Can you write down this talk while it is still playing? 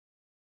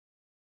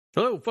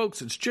Hello,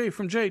 folks. It's Jay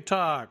from Jay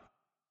Talk,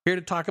 here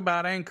to talk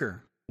about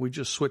Anchor. We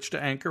just switched to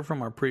Anchor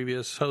from our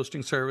previous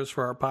hosting service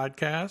for our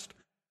podcast.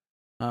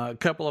 A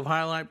couple of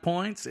highlight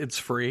points. It's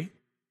free.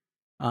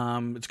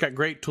 It's got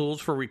great tools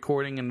for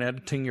recording and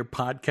editing your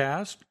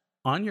podcast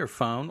on your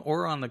phone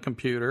or on the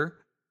computer,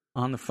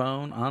 on the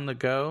phone, on the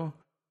go.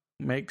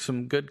 Make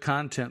some good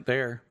content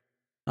there.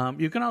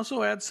 You can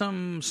also add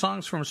some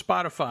songs from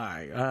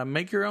Spotify.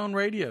 Make your own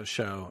radio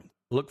show.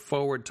 Look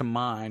forward to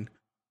mine.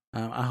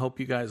 I hope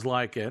you guys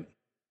like it.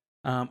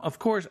 Of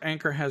course,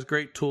 Anchor has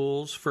great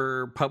tools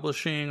for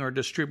publishing or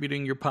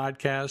distributing your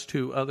podcast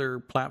to other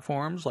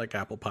platforms like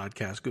Apple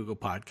Podcasts, Google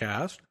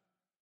Podcasts.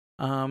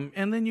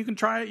 And then you can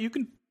try it. You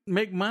can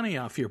make money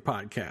off your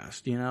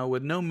podcast,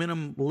 with no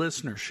minimum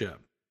listenership.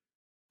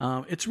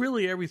 It's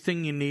really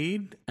everything you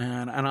need,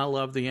 and I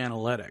love the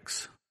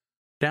analytics.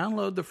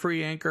 Download the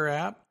free Anchor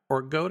app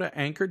or go to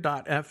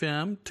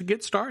anchor.fm to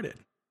get started.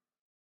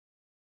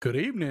 Good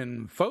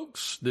evening,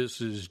 folks. This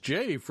is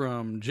Jay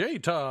from Jay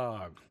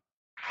Talk.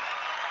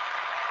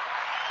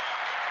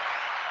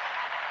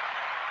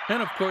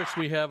 And of course,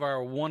 we have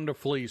our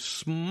wonderfully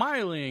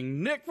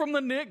smiling Nick from the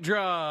Nick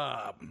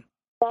Drop.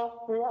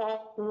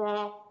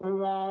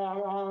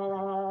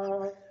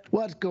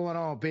 What's going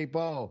on,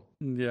 people?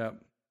 Yeah.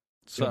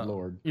 So, good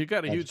Lord. You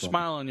got a huge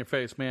smile on your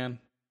face, man.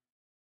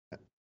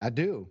 I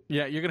do.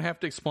 Yeah, you're going to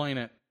have to explain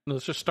it.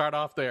 Let's just start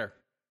off there.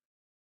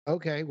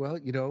 Okay, well,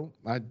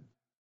 I've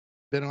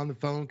been on the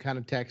phone kind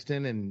of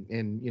texting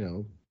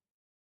and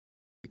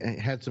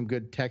had some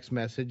good text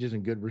messages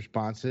and good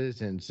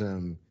responses and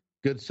some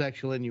good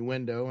sexual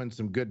innuendo and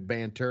some good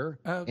banter.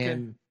 Okay.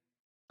 And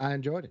I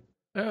enjoyed it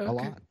a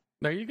lot.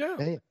 There you go.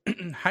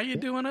 Yeah. How you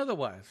doing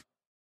otherwise?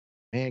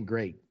 Man,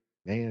 great.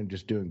 Man, I'm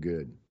just doing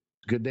good.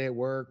 Good day at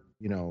work.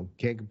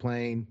 Can't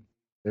complain.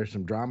 There's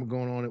some drama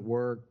going on at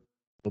work.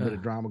 A little bit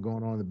of drama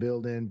going on in the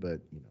building, but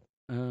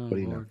what do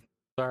you know?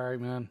 Sorry,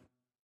 man.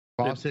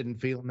 Boss isn't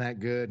feeling that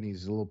good, and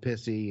he's a little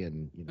pissy,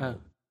 and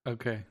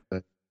okay.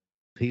 But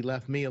he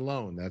left me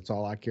alone. That's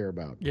all I care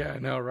about. Yeah, I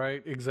know,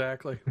 right?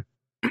 Exactly.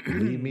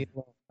 Leave me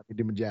alone. I can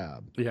do my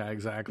job. Yeah,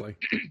 exactly.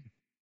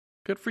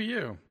 Good for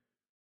you.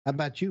 How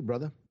about you,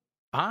 brother?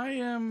 I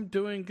am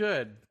doing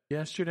good.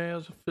 Yesterday, I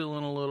was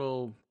feeling a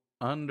little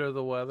under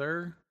the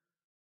weather.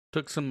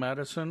 Took some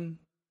medicine,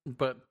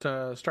 but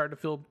started to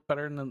feel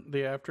better in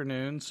the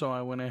afternoon. So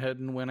I went ahead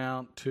and went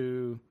out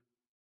to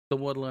the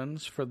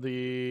Woodlands for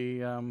the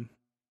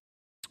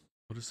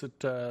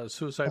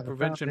suicide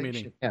prevention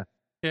meeting.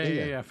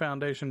 Yeah,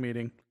 foundation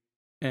meeting,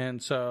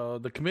 and so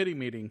the committee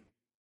meeting.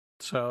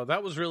 So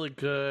that was really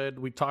good.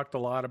 We talked a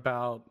lot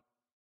about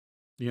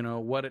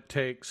what it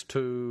takes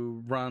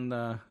to run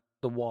the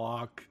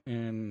walk,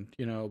 and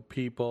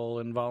people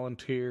and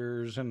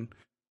volunteers and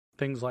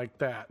things like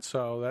that.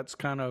 So that's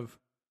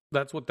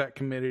what that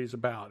committee is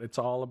about. It's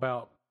all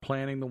about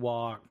planning the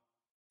walk,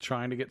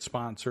 trying to get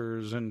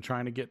sponsors and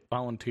trying to get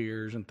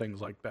volunteers and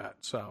things like that.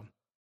 So,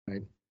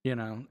 right.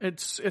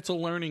 It's a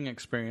learning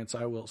experience,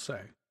 I will say.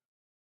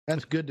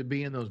 That's good to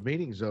be in those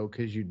meetings, though,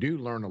 because you do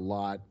learn a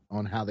lot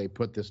on how they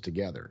put this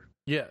together.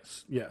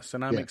 Yes,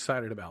 and I'm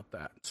excited about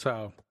that.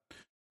 So,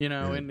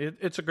 and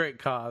it's a great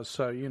cause.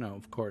 So,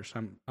 of course,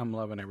 I'm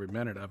loving every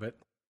minute of it.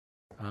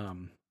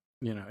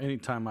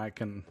 Anytime I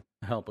can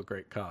help a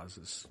great cause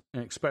is,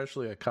 and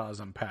especially a cause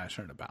I'm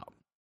passionate about.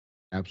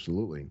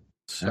 Absolutely.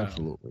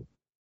 Absolutely.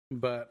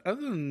 But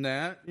other than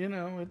that,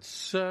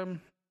 it's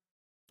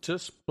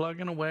just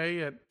plugging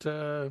away at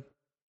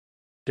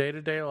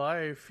day-to-day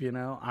life.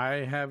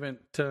 I haven't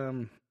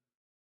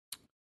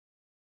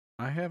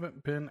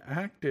been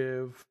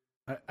active.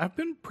 I've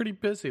been pretty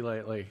busy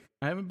lately.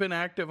 I haven't been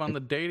active on the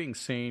dating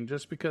scene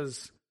just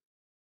because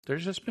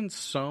there's just been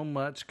so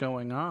much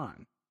going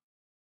on.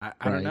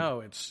 I don't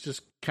know. It's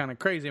just kind of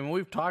crazy. I mean,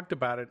 we've talked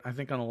about it, I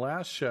think, on the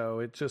last show.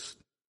 It's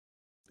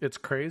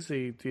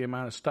crazy, the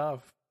amount of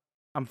stuff.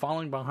 I'm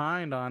falling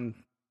behind on,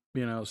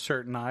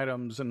 certain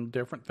items and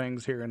different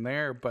things here and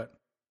there, but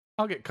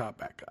I'll get caught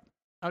back up.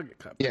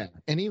 Yeah,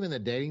 and even the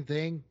dating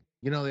thing,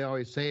 they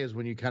always say is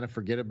when you kind of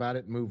forget about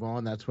it and move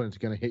on, that's when it's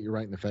going to hit you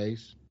right in the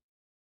face.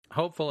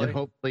 Hopefully. And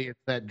hopefully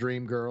it's that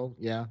dream girl,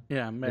 yeah.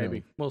 Yeah,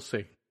 maybe. We'll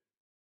see.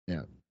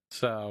 Yeah.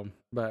 So,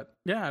 but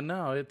yeah,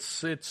 no,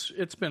 it's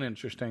been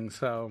interesting.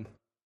 So,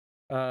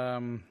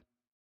 yeah,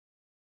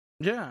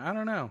 I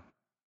don't know.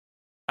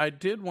 I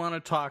did want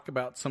to talk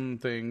about some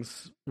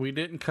things we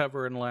didn't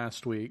cover in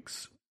last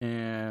week's,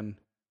 and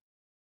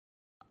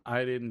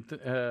I didn't.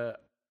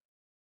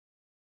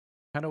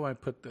 How do I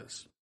put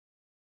this?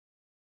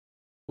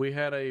 We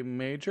had a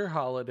major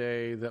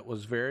holiday that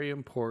was very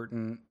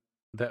important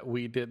that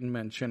we didn't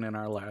mention in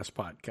our last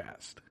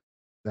podcast.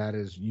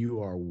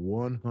 You are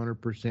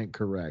 100%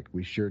 correct.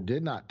 We sure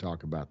did not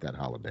talk about that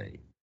holiday.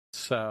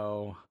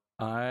 So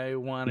I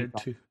wanted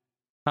to...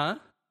 Huh?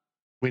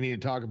 We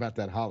need to talk about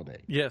that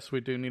holiday. Yes,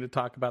 we do need to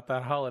talk about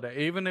that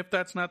holiday. Even if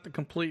that's not the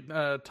complete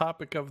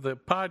topic of the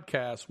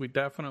podcast, we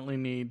definitely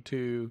need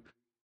to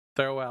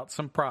throw out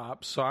some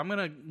props. So I'm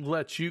going to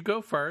let you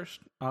go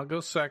first. I'll go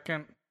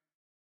second.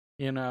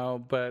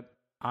 But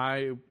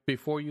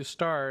before you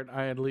start,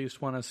 I at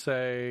least want to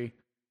say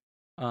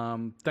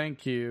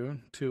thank you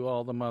to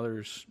all the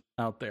mothers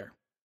out there.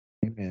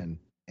 Amen.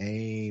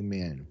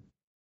 Amen.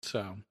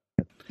 So,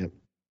 Yep.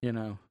 you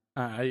know,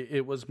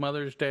 it was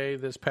Mother's Day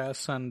this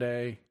past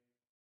Sunday,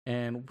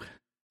 and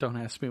don't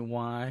ask me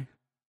why,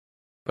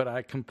 but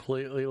I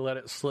completely let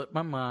it slip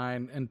my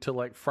mind until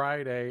like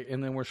Friday,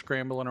 and then we're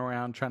scrambling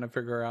around trying to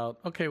figure out,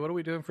 okay, what are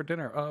we doing for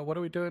dinner? What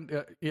are we doing?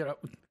 You know,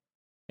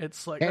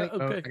 it's like,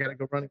 okay, I gotta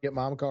go run and get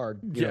mom a card.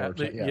 Yeah,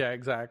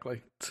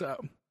 exactly. So,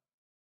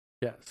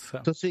 yes.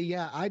 So see,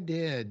 yeah, I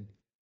did.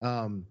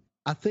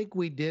 I think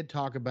we did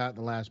talk about in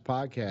the last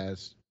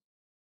podcast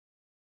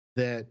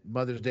that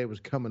Mother's Day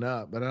was coming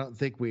up, but I don't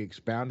think we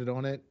expounded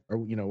on it or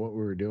what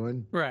we were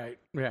doing. Right.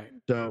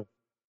 So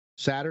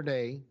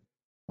Saturday,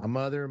 my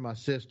mother, my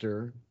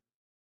sister,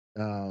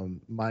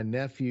 my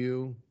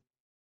nephew,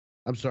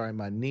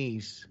 my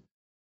niece,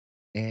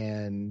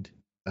 and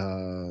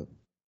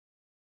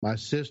my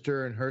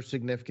sister and her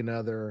significant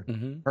other,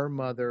 her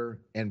mother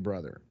and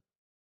brother.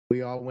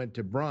 We all went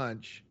to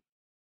brunch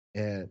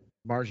at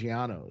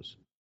Margiano's.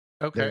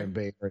 Okay. There in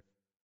Bay Area.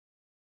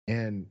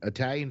 And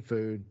Italian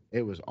food,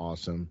 it was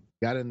awesome.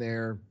 Got in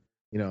there,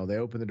 they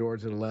opened the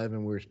doors at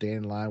 11. We were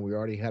standing in line. We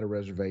already had a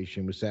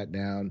reservation. We sat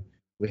down.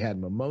 We had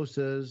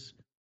mimosas.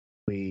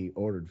 We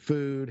ordered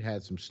food,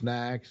 had some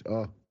snacks.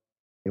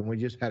 And we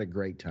just had a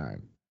great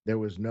time. There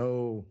was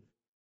no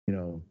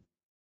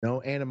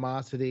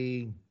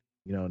animosity.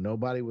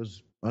 Nobody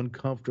was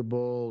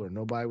uncomfortable or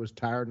nobody was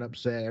tired and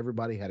upset.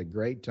 Everybody had a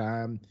great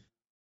time.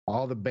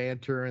 All the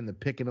banter and the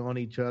picking on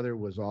each other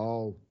was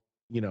all,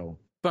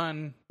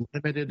 fun.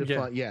 Limited to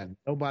fun. Yeah.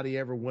 Nobody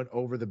ever went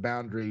over the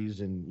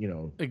boundaries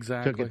and,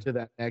 exactly. took it to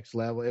that next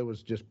level. It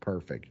was just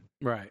perfect.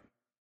 Right.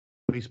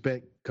 We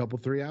spent a couple,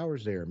 3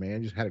 hours there,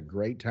 man. Just had a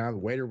great time. The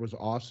waiter was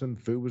awesome.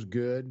 Food was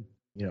good,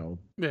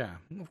 Yeah,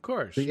 of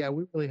course. So, yeah,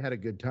 we really had a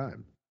good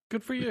time.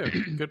 Good for you.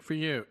 Good for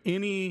you.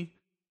 Any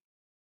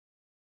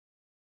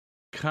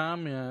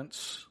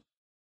comments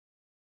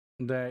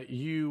that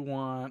you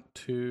want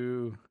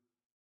to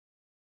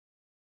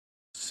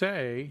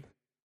say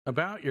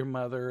about your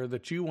mother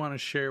that you want to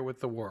share with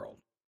the world?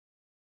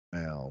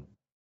 Well,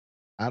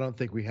 I don't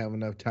think we have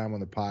enough time on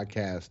the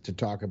podcast to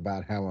talk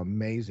about how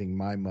amazing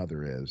my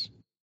mother is.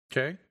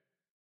 Okay.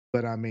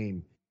 But I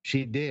mean,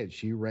 she did.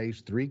 She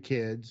raised 3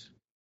 kids,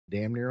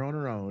 damn near on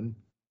her own.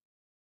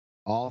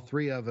 All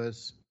 3 of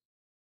us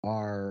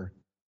are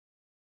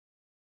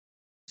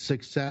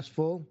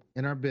successful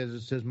in our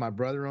businesses. My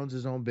brother owns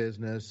his own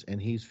business,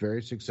 and he's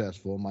very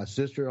successful. My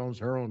sister owns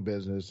her own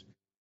business,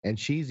 and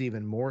she's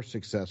even more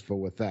successful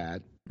with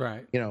that.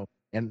 Right.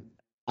 And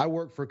I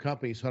work for a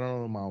company, so I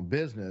don't own my own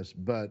business,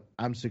 but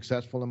I'm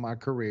successful in my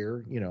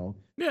career.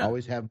 Yeah.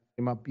 Always have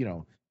my,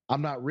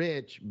 I'm not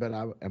rich, but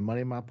I have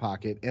money in my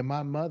pocket. And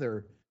my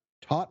mother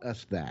taught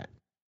us that.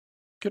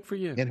 Good for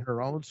you. In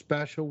her own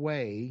special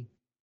way,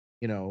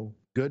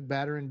 good,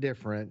 bad, or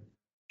indifferent.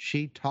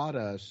 She taught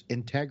us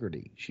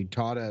integrity. She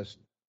taught us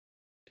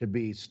to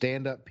be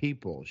stand-up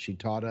people. She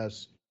taught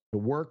us to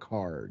work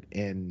hard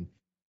and,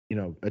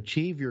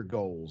 achieve your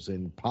goals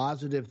and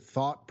positive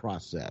thought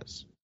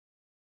process.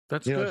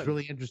 That's good. It's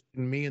really interesting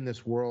to me in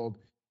this world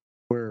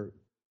where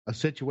a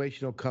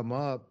situation will come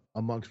up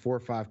amongst 4 or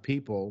 5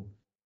 people,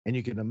 and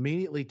you can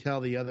immediately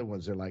tell the other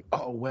ones, they're like,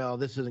 oh, well,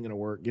 this isn't going to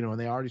work, and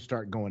they already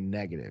start going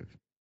negative,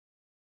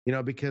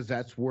 because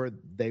that's where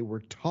they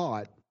were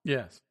taught.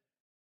 Yes.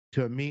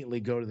 To immediately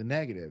go to the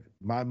negative.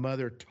 My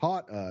mother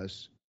taught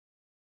us,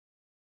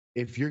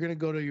 if you're going to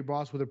go to your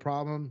boss with a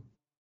problem,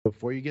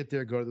 before you get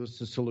there, go to the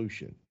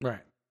solution.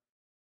 Right.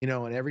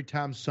 And every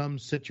time some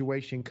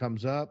situation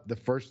comes up, the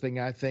first thing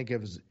I think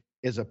of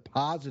is a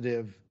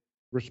positive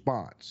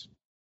response.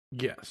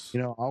 Yes.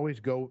 Always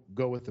go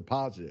with the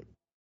positive.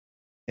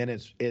 And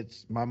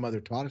it's my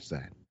mother taught us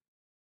that.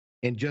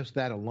 And just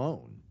that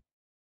alone,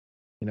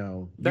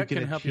 that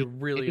can help you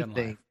really in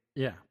life.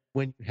 Yeah.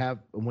 When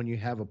you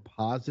have a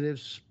positive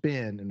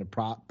spin and a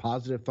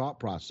positive thought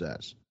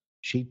process,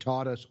 she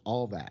taught us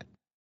all that.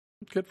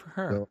 Good for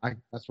her. So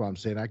that's why I'm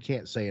saying I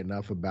can't say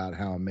enough about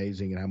how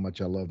amazing and how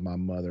much I love my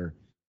mother.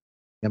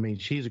 I mean,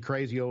 she's a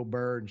crazy old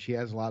bird, and she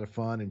has a lot of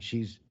fun, and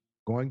she's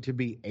going to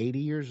be 80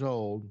 years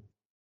old,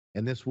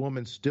 and this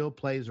woman still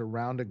plays a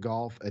round of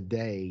golf a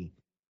day,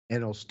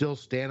 and will still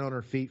stand on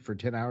her feet for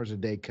 10 hours a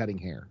day cutting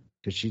hair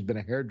because she's been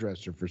a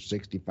hairdresser for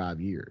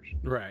 65 years.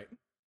 Right.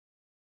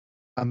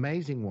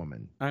 Amazing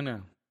woman. I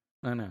know.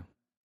 And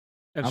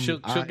she'll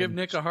give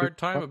Nick a hard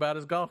time about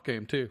his golf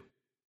game, too.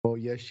 Oh,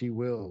 yes, she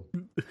will.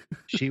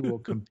 She will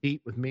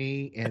compete with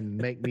me and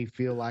make me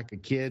feel like a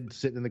kid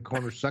sitting in the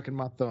corner sucking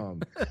my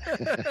thumb.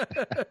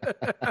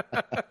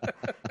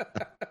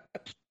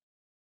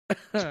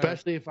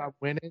 Especially if I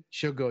win it,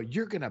 she'll go,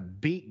 "You're going to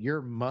beat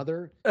your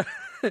mother."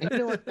 And you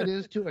know what that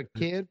is to a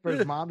kid for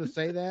his mom to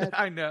say that?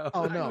 I know.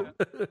 Oh, no.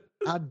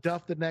 I'd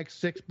duff the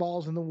next 6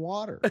 balls in the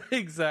water.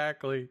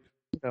 Exactly.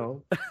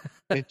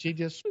 And she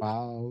just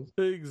smiles.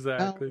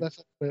 Exactly. No, that's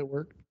not the way it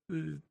worked.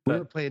 We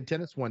were playing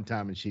tennis one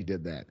time, and she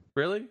did that.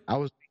 Really? I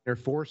was her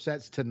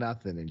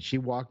 4-0, and she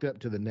walked up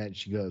to the net. And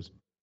she goes,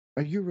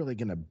 "Are you really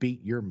going to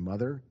beat your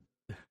mother?"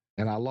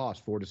 And I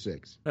lost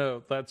 4-6.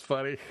 Oh, that's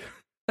funny.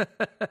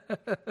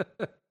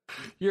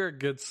 You're a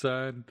good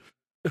son.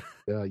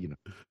 You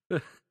know,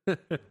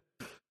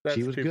 That's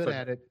she was too good funny.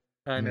 at it.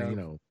 I know. You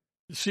know,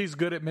 She's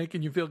good at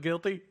making you feel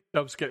guilty.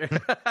 No, I'm just kidding.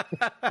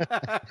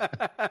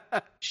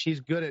 she's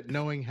good at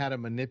knowing how to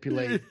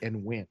manipulate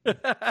and win.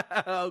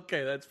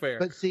 Okay, that's fair.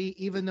 But see,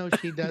 even though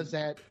she does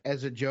that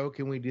as a joke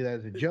and we do that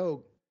as a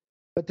joke,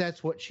 but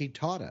that's what she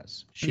taught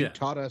us. She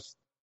taught us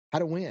how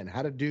to win,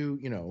 how to do,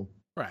 you know.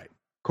 Right.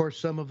 Of course,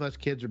 some of us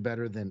kids are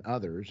better than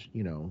others,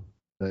 you know,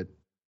 but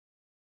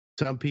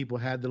some people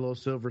had the little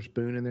silver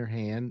spoon in their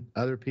hand.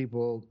 Other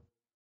people,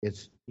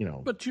 it's, you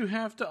know. But you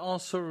have to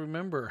also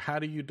remember, how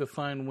do you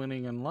define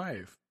winning in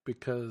life?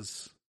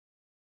 Because,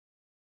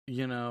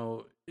 you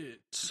know,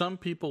 some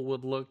people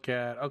would look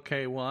at,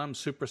 okay, well, I'm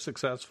super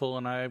successful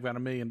and I've got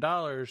 $1 million,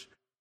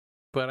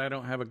 but I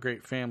don't have a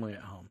great family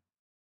at home.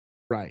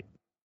 Right.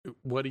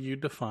 What do you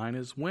define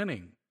as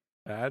winning?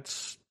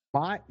 That's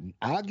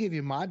I'll give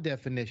you my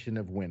definition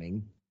of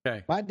winning.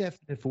 okay. My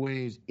definition of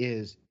winning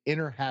is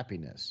inner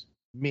happiness.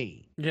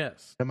 Me.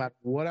 Yes. No matter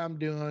what I'm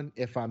doing,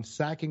 if I'm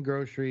sacking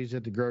groceries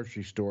at the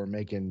grocery store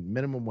making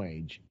minimum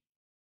wage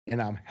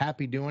and I'm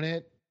happy doing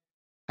it,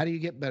 how do you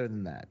get better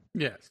than that?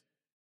 Yes.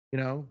 You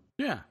know?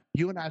 Yeah.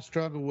 You and I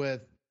struggle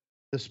with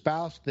the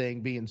spouse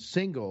thing, being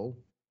single,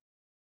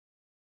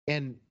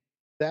 and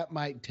that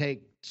might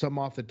take some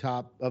off the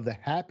top of the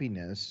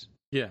happiness.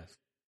 Yes.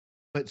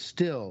 But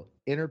still,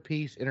 inner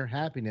peace, inner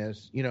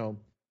happiness, you know,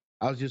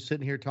 I was just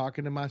sitting here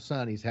talking to my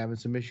son. He's having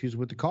some issues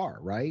with the car,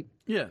 right?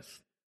 Yes.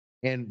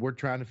 And we're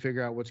trying to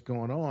figure out what's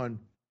going on.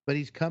 But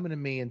he's coming to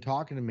me and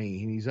talking to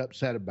me, and he's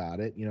upset about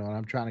it, you know, and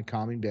I'm trying to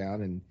calm him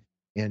down.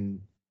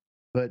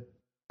 But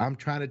I'm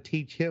trying to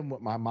teach him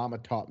what my mama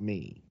taught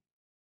me.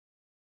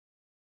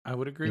 I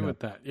would agree with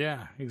that.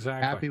 Yeah,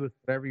 exactly. Happy with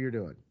whatever you're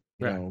doing,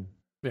 you know?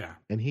 Yeah.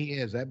 And he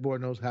is. That boy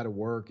knows how to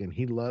work, and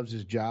he loves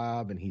his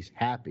job, and he's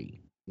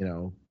happy, you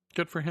know?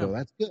 Good for him. So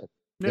that's good.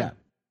 Yeah.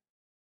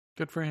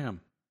 Good for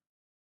him.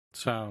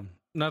 So,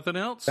 nothing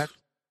else?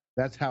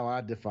 That's how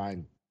I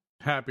define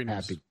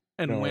happiness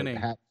and winning.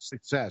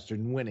 Success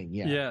and winning,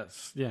 yeah.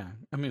 Yes, yeah.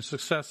 I mean,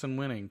 success and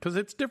winning, because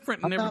it's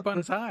different in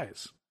everybody's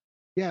eyes.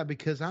 Yeah,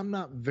 because I'm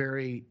not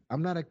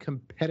a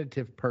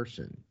competitive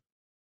person.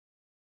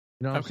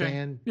 You know what I'm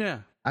saying? Yeah.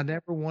 I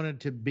never wanted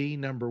to be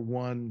number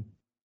one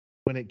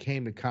when it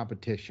came to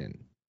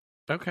competition.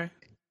 Okay.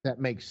 That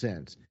makes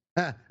sense.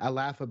 I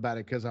laugh about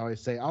it because I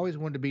always say I always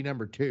wanted to be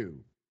number 2.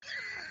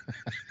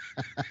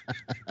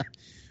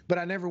 But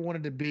I never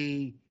wanted to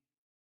be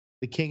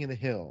the king of the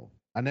hill.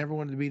 I never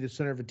wanted to be the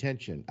center of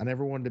attention. I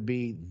never wanted to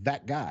be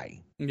that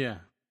guy. Yeah.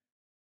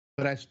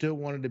 But I still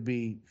wanted to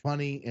be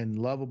funny and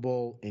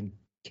lovable and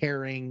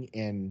caring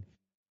and,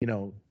 you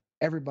know,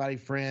 everybody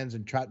friends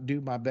and try to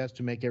do my best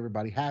to make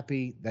everybody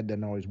happy. That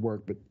doesn't always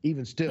work, but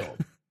even still,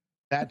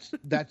 that's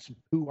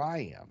who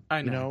I am.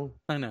 I know. You know?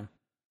 I know.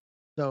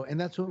 So, and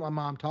that's what my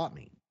mom taught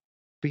me.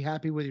 Be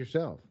happy with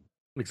yourself.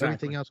 Exactly.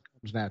 Everything else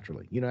comes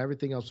naturally. You know,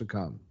 everything else will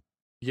come.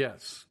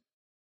 Yes.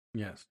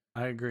 Yes.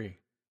 I agree.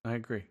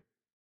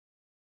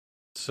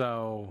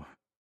 So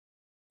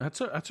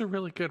that's a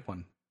really good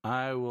one.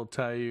 I will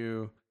tell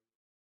you,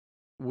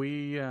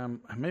 we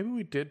maybe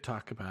we did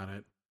talk about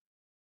it.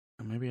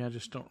 Maybe I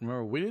just don't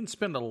remember. We didn't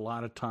spend a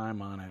lot of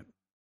time on it.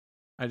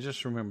 I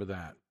just remember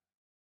that.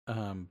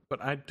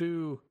 But I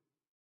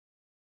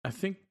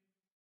think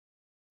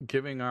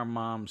giving our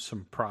moms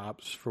some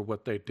props for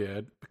what they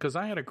did, because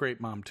I had a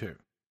great mom too.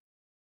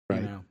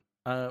 Right. You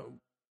know,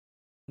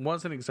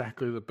 wasn't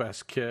exactly the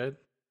best kid,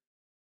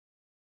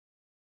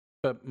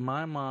 but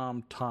my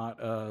mom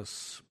taught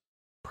us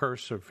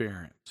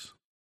perseverance.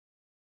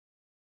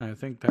 And I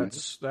think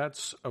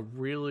that's a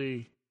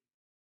really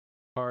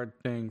hard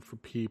thing for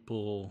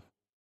people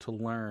to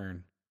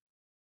learn.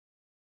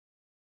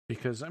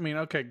 Because, I mean,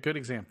 okay, good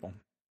example.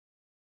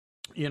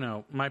 You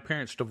know, my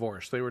parents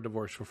divorced. They were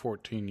divorced for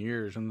 14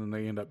 years, and then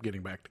they end up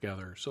getting back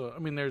together. So, I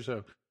mean, there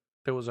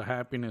was a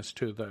happiness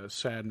to the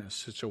sadness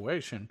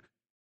situation.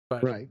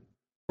 But right.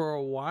 For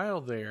a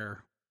while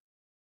there,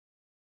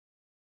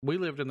 we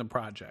lived in the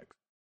project.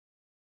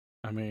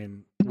 I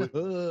mean, in the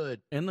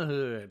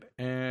hood.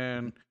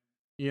 And,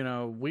 you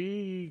know,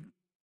 we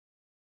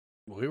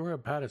were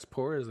about as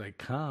poor as they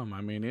come.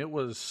 I mean, it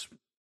was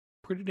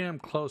pretty damn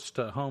close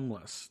to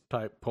homeless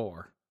type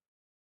poor,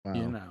 wow.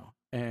 You know.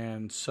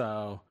 And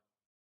so,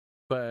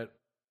 but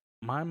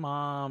my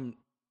mom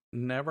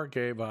never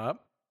gave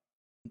up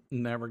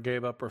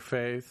her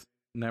faith,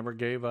 never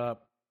gave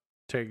up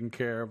taking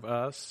care of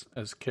us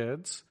as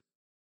kids.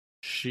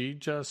 She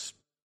just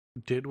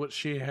did what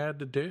she had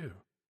to do,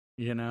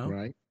 you know?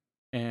 Right.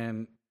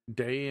 And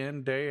day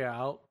in, day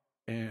out,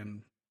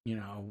 and, you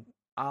know,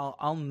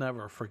 I'll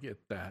never forget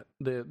that.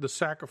 The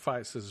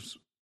sacrifices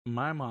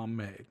my mom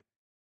made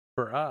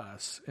for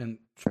us, and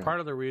part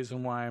of the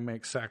reason why I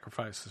make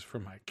sacrifices for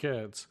my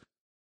kids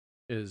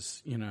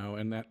is, you know,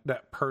 and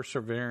that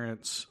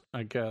perseverance,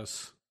 I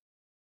guess,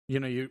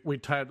 we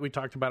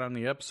talked about on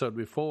the episode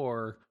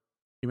before.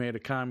 You made a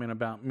comment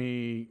about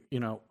me.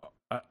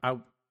 I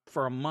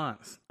for a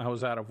month I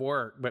was out of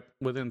work, but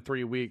within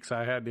 3 weeks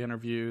I had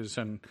interviews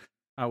and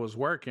I was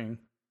working.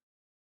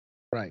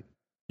 Right.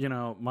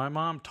 My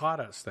mom taught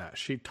us that.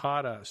 She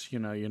taught us, you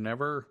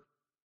never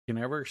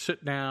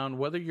sit down,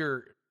 whether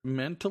you're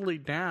mentally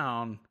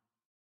down,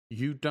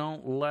 you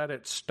don't let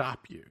it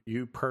stop you.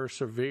 You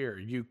persevere.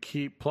 You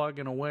keep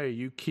plugging away.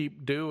 You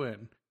keep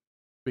doing,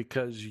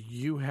 because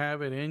you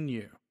have it in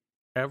you.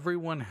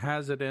 Everyone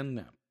has it in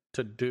them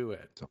to do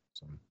it. That's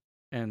awesome.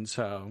 And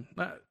so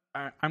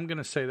I'm going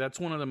to say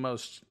that's one of the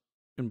most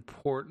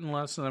important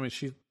lessons. I mean,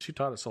 she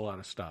taught us a lot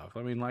of stuff.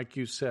 I mean, like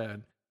you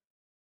said,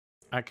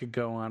 I could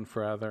go on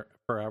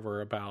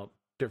forever about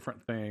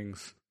different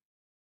things.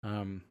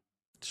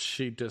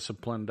 She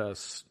disciplined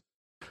us,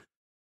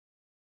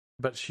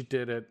 but she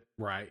did it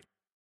right.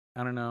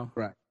 I don't know.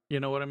 Right. You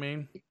know what I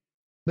mean?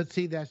 But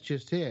see, that's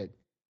just it.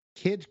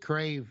 Kids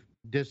crave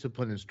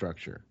discipline and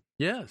structure.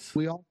 Yes.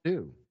 We all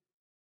do.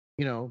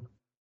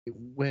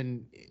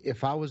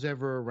 If I was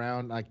ever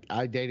around, like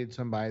I dated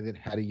somebody that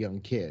had a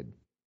young kid,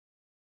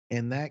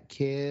 and that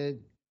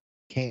kid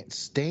can't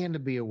stand to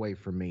be away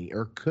from me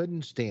or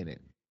couldn't stand it.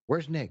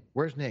 Where's Nick?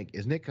 Where's Nick?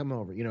 Is Nick coming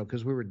over?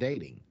 Because we were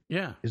dating.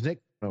 Yeah. Is Nick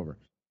coming over?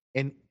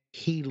 And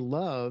he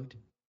loved,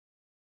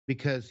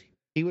 because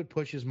he would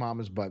push his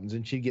mama's buttons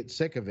and she'd get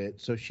sick of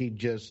it. So she'd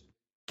just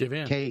give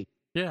in. cave.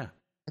 Yeah.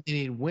 And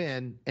he'd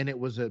win. And it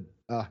was a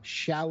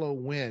shallow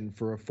win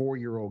for a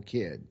 4-year-old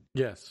kid.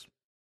 Yes.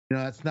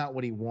 That's not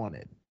what he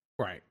wanted.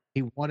 Right.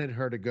 He wanted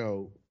her to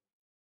go,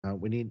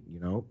 we need,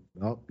 no,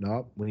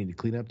 we need to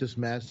clean up this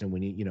mess, and we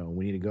need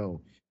to go,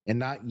 and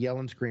not yell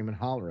and scream and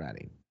holler at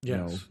him.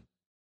 Yes.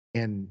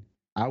 And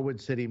I would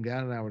sit him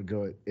down and I would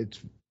go,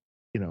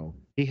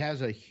 he has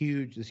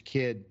this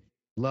kid,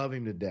 love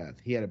him to death.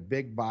 He had a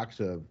big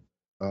box of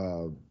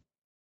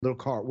little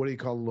car. What do you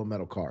call little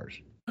metal cars?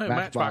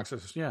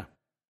 Matchboxes. Yeah.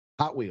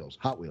 Hot Wheels.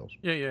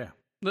 Yeah.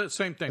 The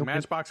same thing.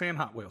 Matchbox and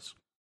Hot Wheels.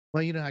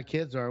 Well, you know how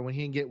kids are. When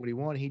he didn't get what he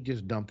wanted, he'd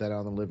just dump that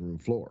out on the living room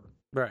floor.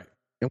 Right.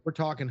 And we're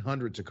talking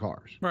hundreds of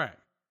cars. Right.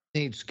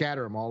 And he'd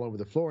scatter them all over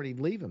the floor, and he'd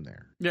leave them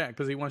there. Yeah,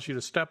 because he wants you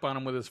to step on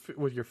them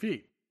with your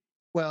feet.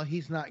 Well,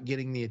 he's not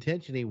getting the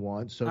attention he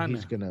wants, so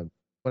he's going to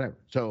whatever.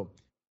 So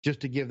just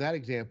to give that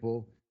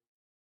example,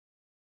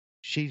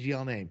 she's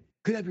yelling at him,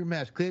 clean up your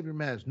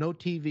mess, no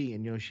TV.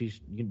 And, she's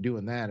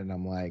doing that. And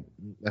I'm like,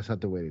 that's not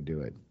the way to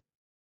do it.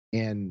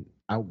 And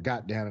I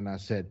got down and I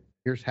said,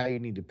 here's how you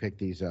need to pick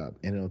these up,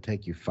 and it'll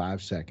take you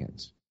 5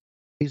 seconds.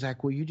 He's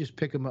like, well, you just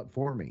pick them up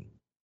for me.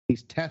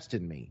 He's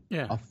testing me.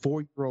 Yeah. A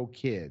 4-year-old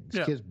kid.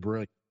 This kid's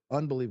brilliant.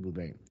 Unbelievable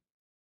thing.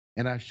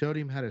 And I showed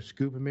him how to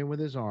scoop him in with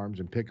his arms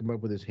and pick him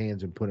up with his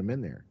hands and put him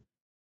in there.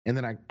 And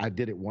then I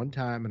did it one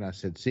time, and I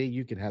said, see,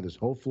 you can have this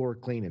whole floor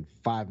clean in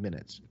 5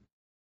 minutes.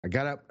 I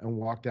got up and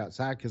walked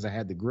outside because I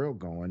had the grill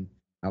going.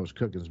 I was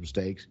cooking some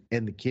steaks.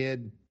 And the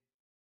kid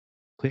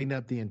cleaned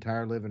up the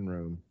entire living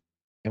room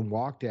and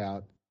walked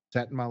out,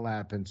 sat in my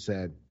lap, and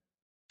said,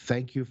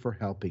 thank you for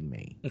helping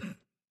me.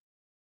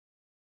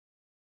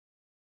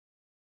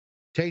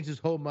 Changed his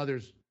whole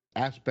mother's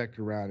aspect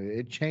around it.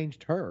 It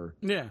changed her.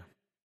 Yeah.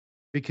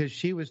 Because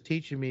she was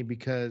teaching me,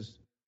 because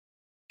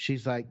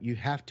she's like, you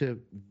have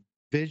to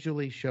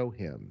visually show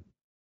him.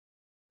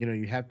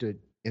 You have to,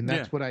 and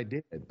that's what I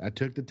did. I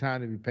took the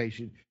time to be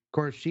patient. Of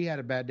course, she had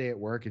a bad day at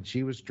work and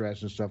she was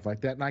stressed and stuff like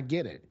that, and I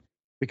get it.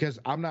 Because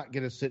I'm not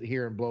going to sit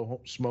here and blow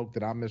smoke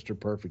that I'm Mr.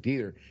 Perfect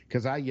either,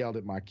 because I yelled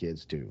at my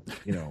kids too.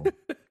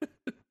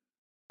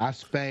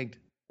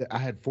 I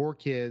had 4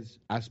 kids.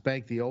 I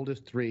spanked the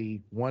oldest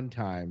 3 one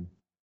time,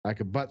 like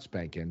a butt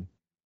spanking,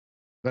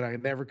 but I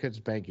never could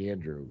spank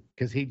Andrew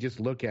because he'd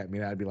just look at me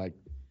and I'd be like,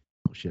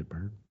 oh shit,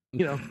 Bird.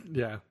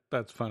 Yeah,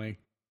 that's funny.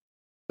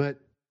 But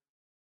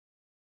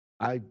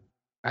I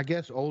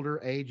guess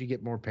older age, you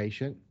get more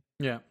patient.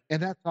 Yeah.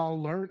 And that's all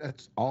learned.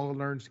 That's all a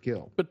learned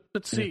skill. But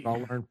see, it's all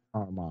learned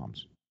from our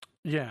moms.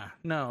 Yeah,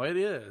 no, it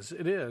is.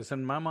 It is.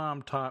 And my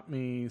mom taught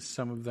me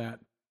some of that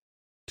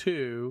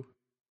too.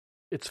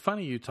 It's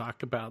funny you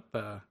talk about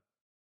the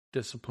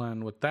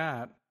discipline with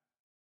that,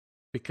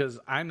 because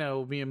I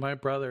know me and my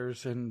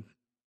brothers, and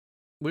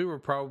we were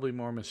probably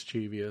more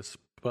mischievous,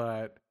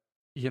 but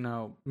me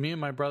and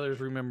my brothers,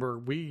 remember,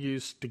 we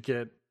used to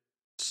get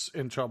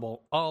in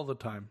trouble all the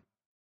time.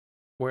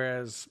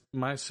 Whereas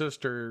my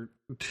sister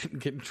didn't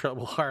get in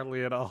trouble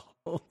hardly at all.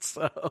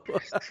 So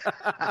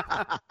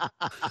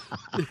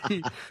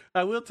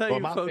I will tell you,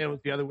 my folks, family was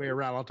the other way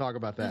around. I'll talk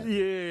about that.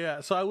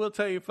 Yeah. So I will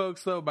tell you,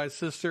 folks, though, my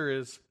sister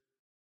is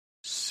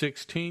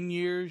 16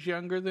 years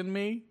younger than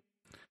me.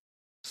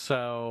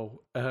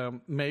 So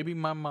maybe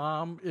my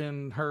mom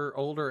in her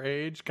older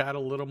age got a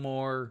little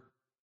more,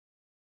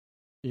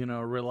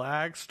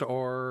 relaxed,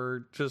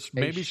 or just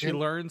maybe she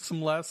learned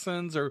some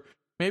lessons, or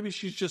maybe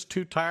she's just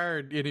too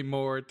tired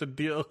anymore to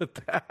deal with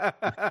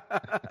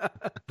that.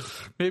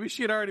 Maybe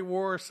she had already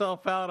wore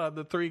herself out on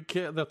the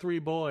 3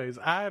 boys.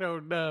 I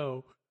don't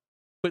know.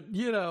 But,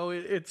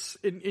 it's,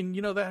 and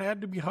that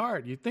had to be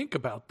hard. You think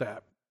about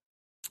that.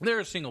 There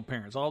are single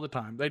parents all the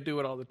time. They do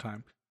it all the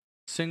time.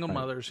 Single Right.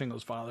 mothers, single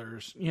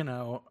fathers,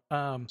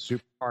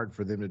 Super hard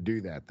for them to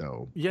do that,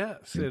 though.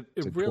 yes, it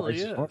It's really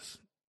twice as hard. is.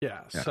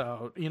 Yeah. Yeah.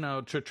 So,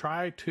 to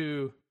try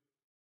to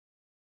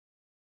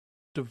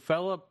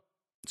develop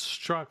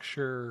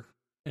structure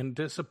and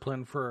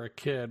discipline for a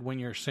kid when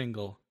you're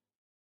single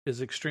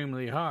is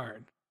extremely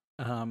hard.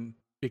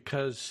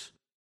 Because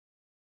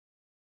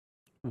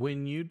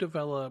when you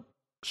develop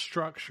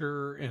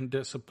structure and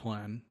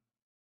discipline,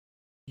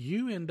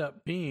 you end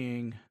up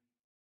being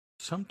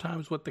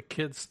sometimes what the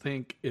kids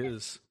think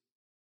is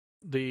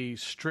the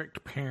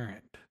strict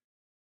parent.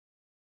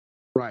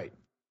 Right.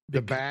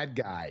 The bad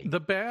guy. The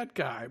bad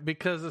guy.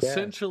 Because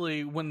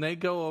essentially, when they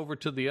go over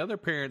to the other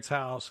parent's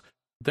house,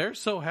 they're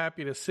so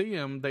happy to see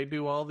him. They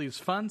do all these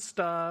fun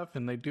stuff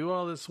and they do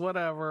all this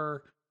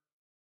whatever,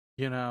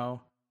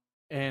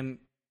 and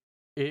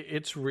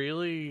it's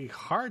really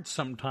hard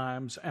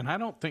sometimes. And I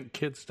don't think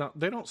kids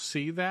don't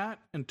see that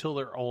until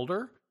they're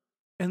older.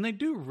 And they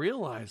do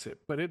realize it,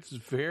 but it's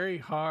very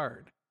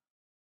hard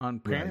on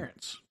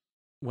parents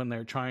when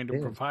they're trying to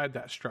provide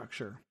that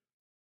structure.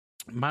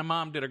 My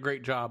mom did a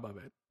great job of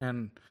it,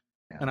 and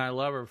I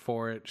love her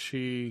for it.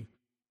 She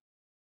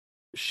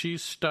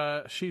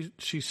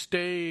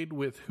stayed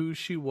with who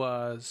she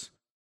was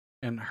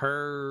and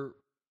her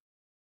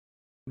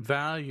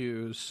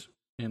values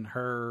and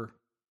her,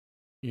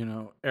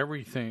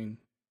 everything,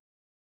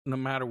 no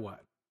matter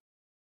what.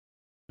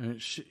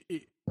 And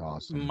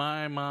awesome.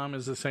 My mom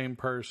is the same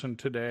person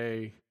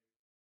today.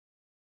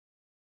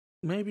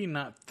 Maybe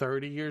not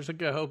 30 years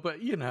ago, but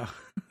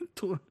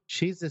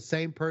she's the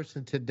same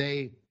person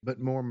today, but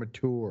more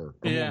mature.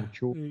 More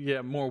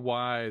mature. More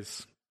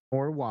wise.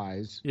 More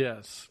wise.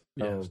 Yes.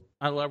 Yes.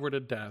 I love her to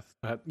death.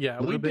 But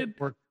we did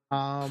more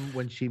calm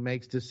when she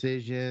makes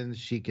decisions.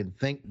 She can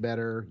think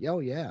better. Oh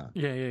yeah.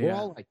 Yeah. We're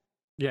all like.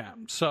 Yeah.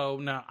 So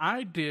now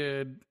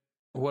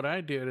what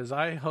I did is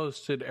I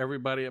hosted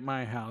everybody at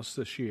my house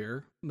this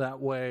year.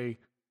 That way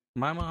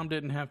my mom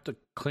didn't have to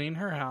clean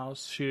her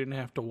house. She didn't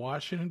have to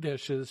wash any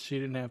dishes. She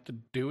didn't have to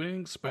do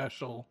anything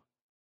special.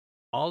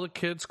 All the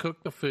kids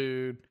cooked the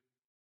food.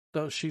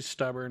 Though she's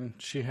stubborn,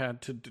 she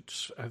had to,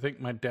 I think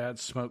my dad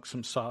smoked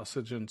some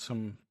sausage and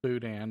some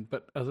boudin.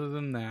 But other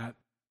than that,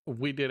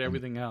 we did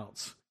everything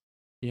else,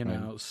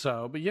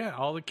 So, but yeah,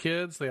 all the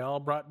kids, they all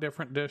brought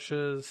different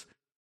dishes,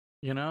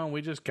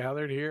 we just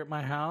gathered here at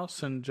my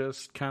house and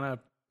just kind of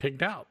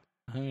pigged out.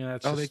 I mean,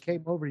 they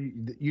came over.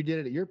 You did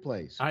it at your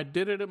place. I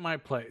did it at my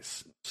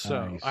place.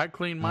 So nice. I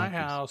cleaned my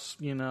house,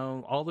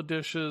 all the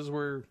dishes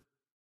were,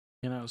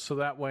 so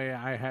that way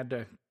I had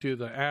to do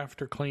the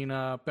after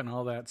cleanup and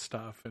all that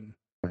stuff. And,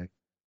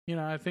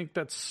 I think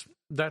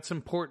that's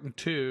important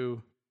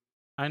too.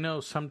 I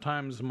know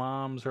sometimes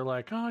moms are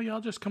like, oh,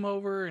 y'all just come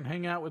over and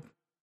hang out with.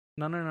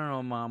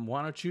 No, Mom.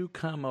 Why don't you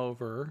come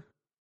over?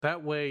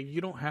 That way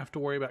you don't have to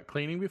worry about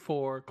cleaning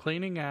before,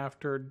 cleaning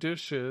after,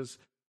 dishes.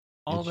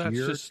 All that's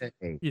just,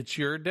 it's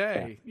your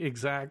day. Yeah.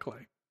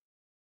 Exactly.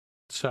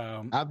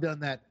 So I've done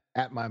that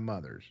at my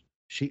mother's.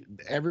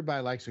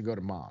 Everybody likes to go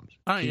to mom's.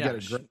 She's got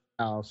a great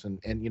house and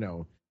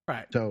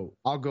right. So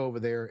I'll go over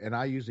there and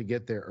I usually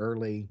get there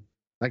early.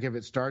 Like if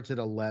it starts at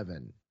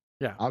 11,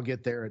 I'll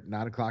get there at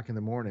 9:00 in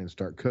the morning and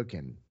start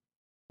cooking,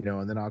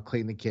 and then I'll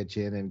clean the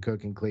kitchen and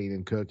cook and clean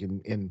and cook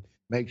and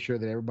make sure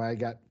that everybody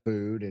got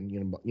food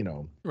and,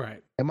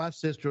 right. And my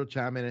sister will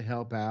chime in and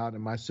help out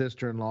and my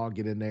sister-in-law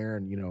get in there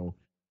and,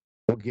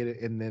 they'll get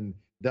it. And then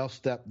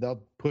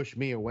they'll push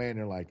me away and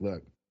they're like,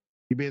 look,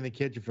 you've been in the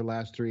kitchen for the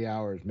last 3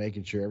 hours,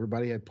 making sure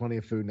everybody had plenty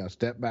of food. Now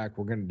step back.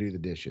 We're going to do the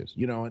dishes,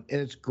 and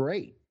it's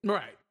great.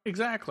 Right.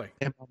 Exactly.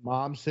 And my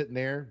mom's sitting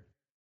there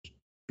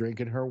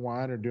drinking her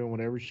wine or doing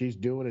whatever she's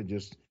doing and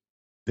just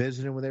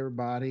visiting with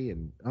everybody.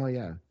 And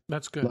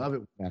that's good. Love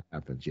it when that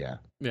happens. Yeah.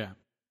 Yeah.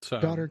 So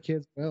taught her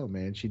kids well,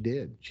 man. She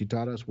did. She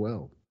taught us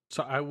well.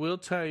 So I will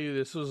tell you,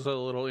 this was a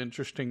little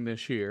interesting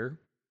this year.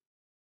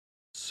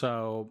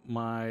 So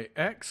my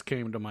ex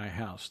came to my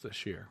house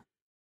this year.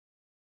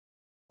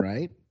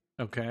 Right.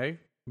 Okay.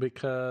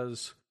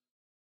 Because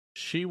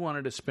she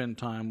wanted to spend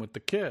time with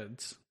the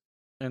kids.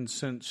 And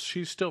since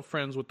she's still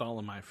friends with all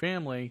of my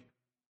family,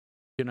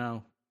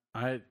 my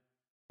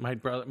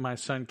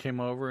son came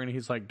over and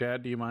he's like,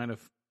 Dad, do you mind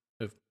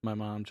if my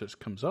mom just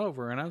comes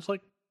over? And I was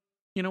like,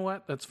 you know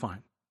what? That's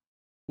fine.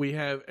 We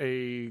have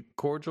a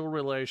cordial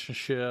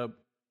relationship.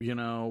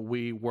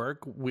 We work.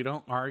 We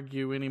don't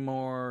argue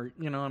anymore.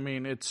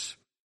 It's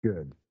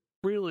good.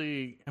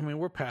 Really,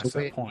 we're past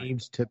that point. It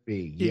needs to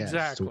be. Exactly.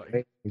 Yes, the way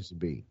it needs to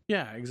be.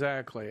 Yeah,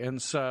 exactly.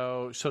 And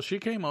so she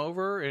came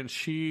over and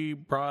she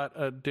brought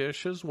a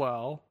dish as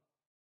well.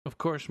 Of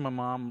course, my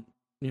mom,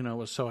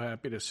 was so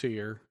happy to see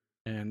her.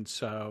 And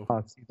so.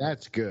 Oh, see,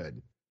 that's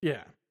good.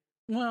 Yeah.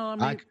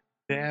 Well, I could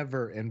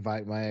never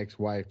invite my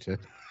ex-wife to.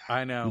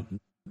 I know.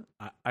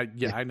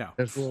 I know.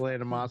 There's a little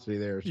animosity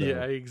there. So.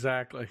 Yeah,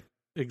 exactly.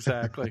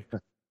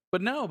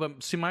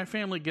 But see, my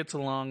family gets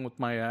along with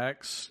my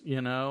ex,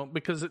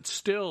 because it's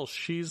still,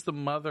 she's the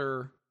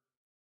mother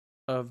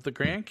of the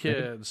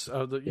grandkids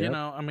of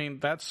the,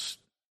 that's,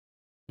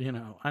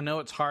 I know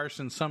it's harsh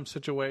in some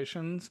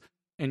situations,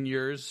 and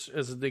yours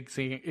as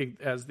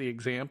the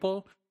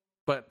example,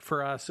 but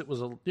for us it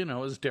was it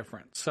was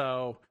different.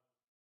 So,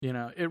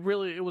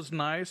 it was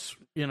nice,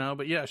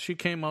 but yeah, she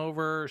came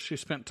over, she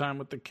spent time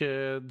with the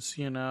kids,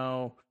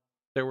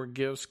 there were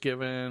gifts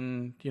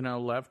given,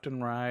 left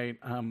and right.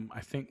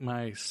 I think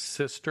my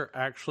sister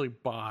actually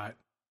bought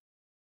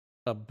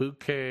a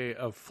bouquet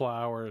of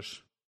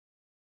flowers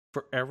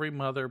for every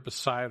mother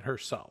beside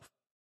herself.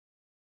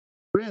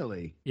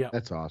 Really? Yeah.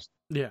 That's awesome.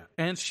 Yeah.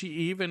 And she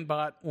even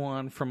bought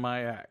one for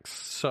my ex.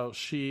 So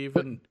she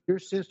even... But your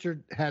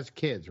sister has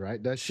kids,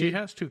 right? Does she? She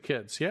has 2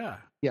 kids, yeah.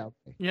 Yeah.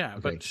 Okay. Yeah, okay.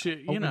 but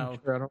she,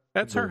 Sure,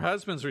 that's her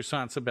husband's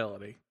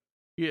responsibility.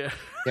 Yeah.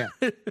 Yeah.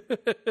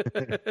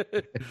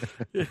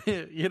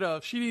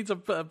 If she needs a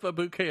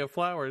bouquet of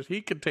flowers,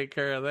 he can take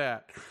care of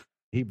that.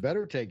 He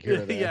better take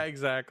care of that. Yeah,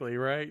 exactly,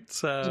 right?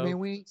 So, man,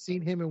 we ain't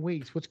seen him in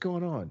weeks. What's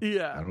going on?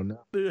 Yeah. I don't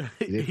know.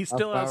 He's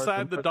still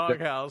outside the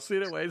doghouse.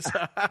 Anyways.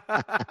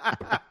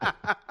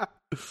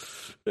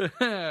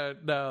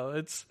 No,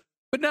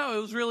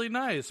 it was really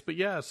nice. But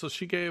yeah, so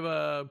she gave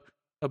a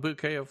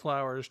bouquet of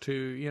flowers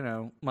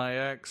to, my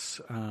ex,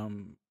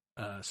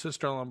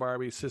 sister-in-law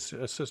Barbie,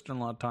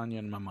 sister-in-law Tanya,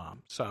 and my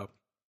mom. So,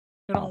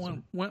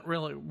 awesome. went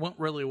really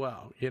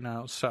well,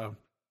 so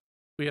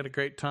we had a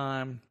great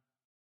time.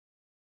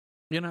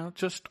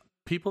 Just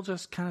people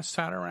just kind of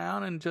sat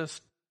around and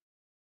just,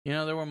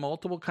 there were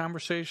multiple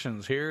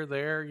conversations here,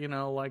 there,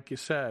 like you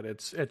said,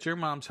 it's at your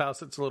mom's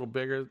house. It's a little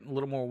bigger, a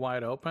little more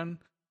wide open,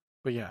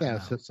 but yeah. Yeah. No.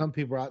 So some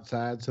people are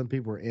outside, some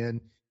people are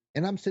in,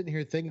 and I'm sitting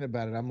here thinking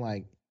about it. I'm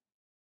like,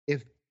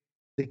 if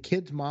the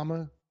kid's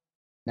mama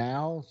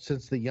now,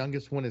 since the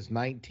youngest one is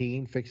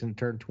 19, fixing to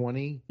turn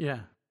 20. Yeah.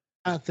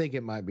 I think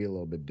it might be a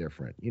little bit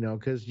different,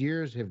 because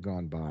years have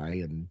gone by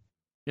and,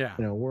 yeah,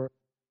 we're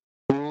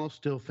all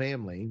still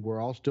family. We're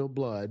all still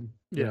blood,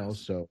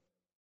 so.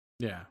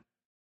 Yeah.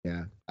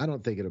 Yeah. I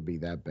don't think it'll be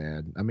that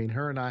bad. I mean,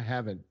 her and I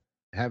haven't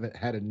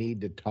had a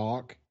need to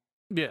talk.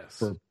 Yes.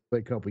 For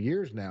a couple of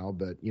years now,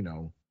 but,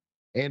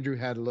 Andrew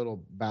had a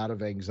little bout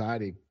of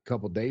anxiety a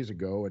couple of days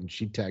ago, and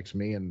she texted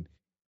me, and,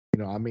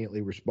 I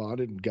immediately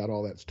responded and got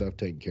all that stuff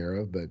taken care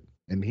of,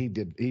 and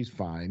he's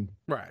fine.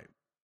 Right.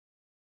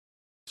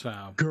 So.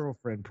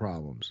 Girlfriend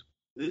problems.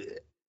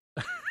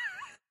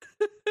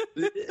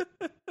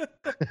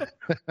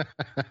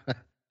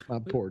 My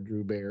poor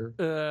Drew Bear.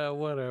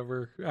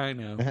 Whatever. I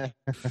know.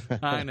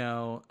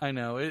 I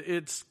know.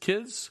 It's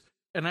kids,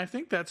 and I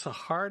think that's the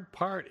hard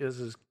part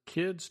is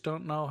kids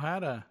don't know how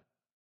to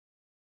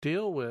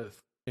deal with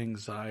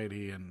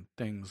anxiety and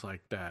things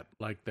like that.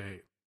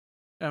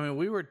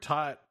 We were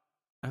taught.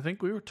 I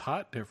think we were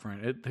taught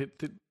different.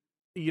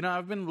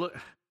 I've been.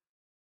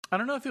 I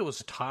don't know if it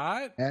was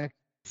taught.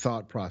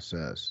 Thought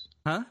process.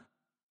 Huh?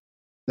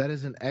 That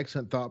is an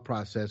excellent thought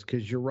process,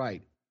 because you're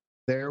right.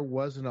 There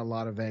wasn't a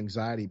lot of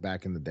anxiety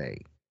back in the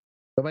day.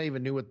 Nobody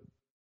even knew what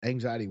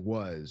anxiety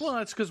was. Well,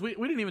 that's because we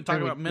didn't even talk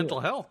about mental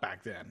health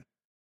back then.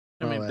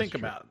 Think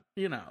about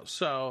it,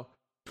 So,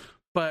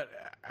 but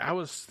I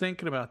was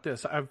thinking about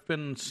this. I've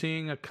been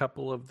seeing a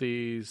couple of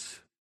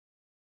these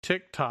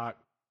TikTok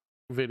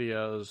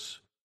videos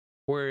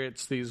where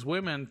it's these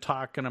women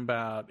talking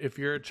about, if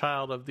you're a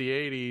child of the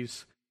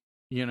 80s,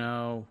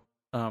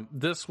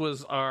 this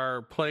was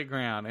our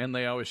playground, and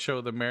they always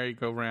show the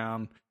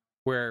merry-go-round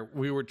where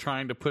we were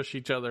trying to push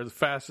each other as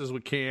fast as we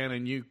can,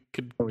 and you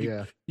could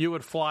you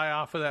would fly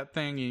off of that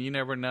thing, and you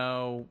never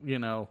know,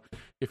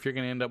 if you're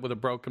going to end up with a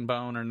broken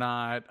bone or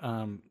not.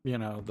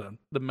 The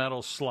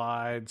metal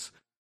slides,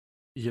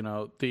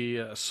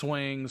 the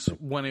swings,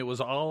 when it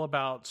was all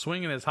about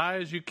swinging as high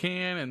as you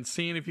can and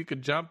seeing if you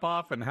could jump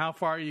off and how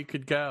far you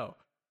could go.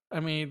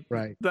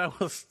 Right.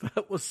 That was.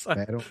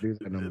 They don't do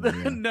that no more.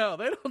 Yeah. No,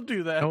 they don't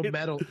do that. Don't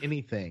metal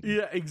anything.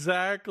 Yeah,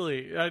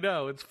 exactly. I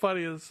know, it's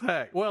funny as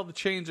heck. Well, the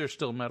chains are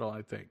still metal,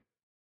 I think.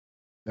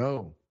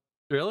 No.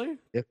 Really?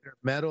 If they're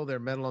metal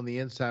on the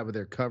inside, but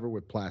they're covered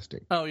with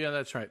plastic. Oh yeah,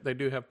 that's right. They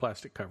do have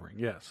plastic covering.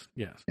 Yes.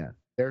 Yeah.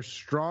 They're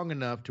strong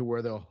enough to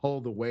where they'll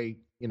hold the weight.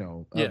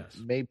 Yes.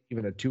 Maybe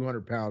even a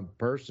 200-pound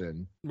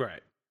person.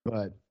 Right.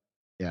 But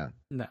yeah.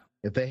 No.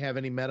 If they have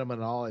any metal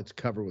at all, it's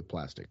covered with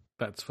plastic.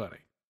 That's funny.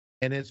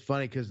 And it's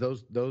funny because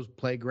those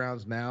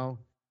playgrounds now,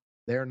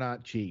 they're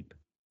not cheap.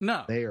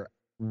 No. They are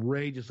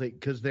outrageously,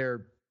 because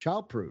they're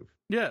childproof.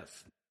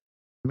 Yes.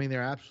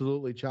 They're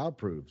absolutely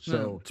childproof.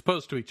 So it's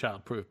supposed to be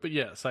childproof, but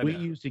yes, I know. We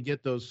used to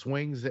get those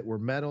swings that were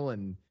metal,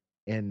 and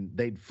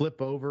they'd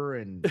flip over,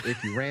 and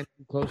if you ran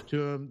too close to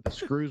them, the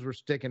screws were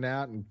sticking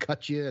out and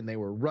cut you, and they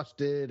were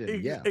rusted.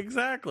 And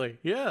exactly.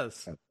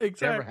 Yes.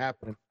 Exactly. Never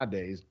happened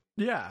nowadays.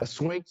 Yeah. A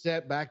swing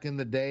set back in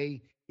the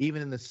day,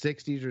 even in the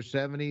 60s or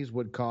 70s,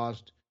 would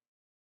cost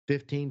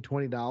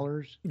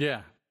 $15-$20.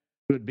 Yeah.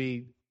 It would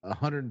be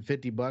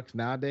 $150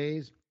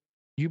 nowadays.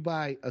 You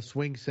buy a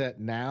swing set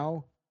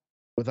now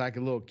with like a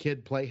little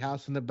kid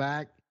playhouse in the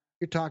back,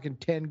 you're talking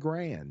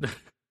 $10,000.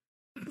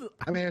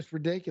 It's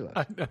ridiculous.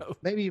 I know.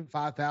 Maybe even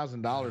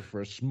 $5,000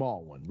 for a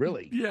small one.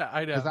 Really? Yeah,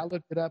 I know. Because I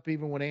looked it up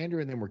even when Andrew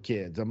and them were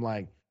kids. I'm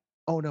like,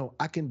 oh no,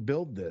 I can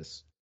build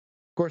this.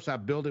 Of course, I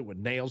built it with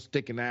nails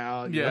sticking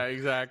out. Yeah,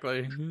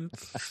 exactly.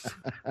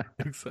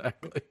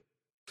 Exactly.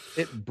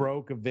 It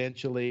broke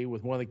eventually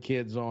with one of the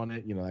kids on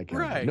it. That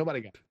kind of thing. Nobody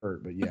got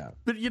hurt, but yeah.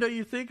 But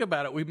you think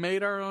about it. We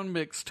made our own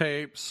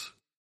mixtapes.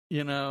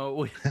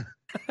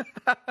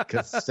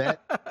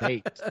 Cassette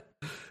tapes.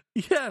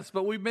 Yes,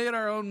 but we made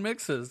our own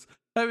mixes.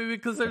 I mean,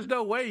 because there's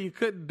no way you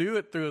couldn't do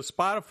it through a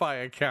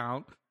Spotify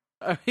account.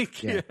 I mean,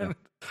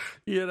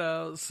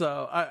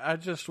 so I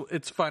just,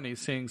 it's funny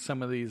seeing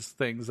some of these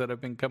things that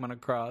have been coming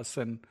across,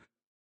 and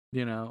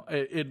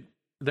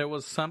there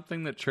was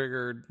something that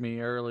triggered me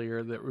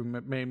earlier that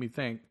made me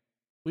think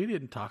we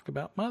didn't talk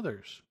about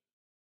mothers,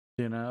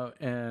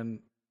 and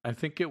I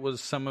think it was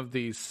some of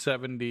these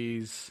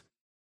 70s,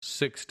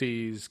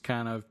 60s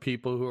kind of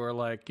people who are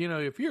like,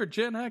 if you're a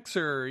Gen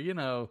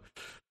Xer,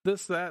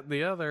 this, that,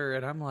 the other,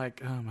 and I'm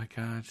like, oh my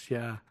gosh,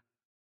 yeah,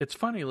 it's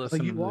funny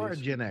listening. You are a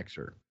Gen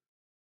Xer.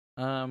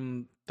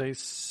 They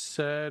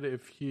said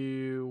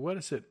what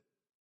is it?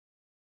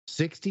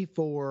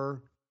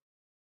 64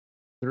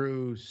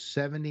 through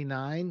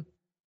 79?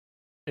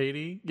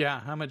 80?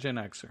 Yeah, I'm a Gen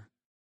Xer.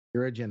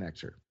 You're a Gen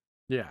Xer.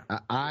 Yeah.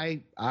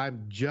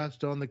 I'm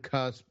just on the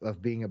cusp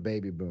of being a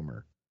baby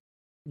boomer.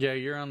 Yeah,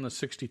 you're on the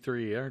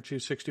 63, aren't you?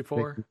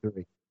 64?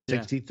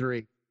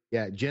 63.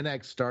 Yeah, Gen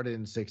X started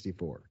in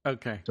 64.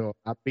 Okay. So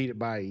I beat it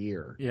by a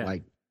year. Yeah.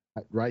 Like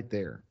right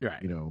there.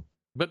 Right.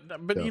 But so.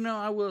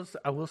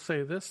 I will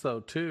say this though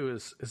too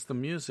is the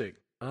music.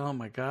 Oh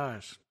my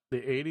gosh, the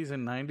 80s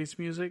and 90s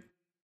music,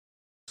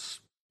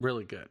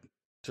 really good.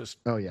 Just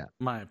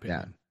my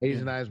opinion. Yeah, 80s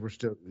and 90s were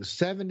still. The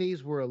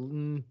 70s were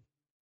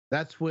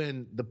that's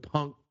when the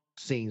punk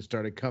scene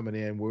started coming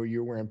in, where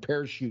you're wearing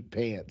parachute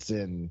pants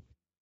and.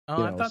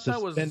 I thought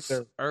that was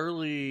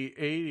early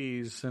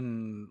 80s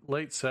and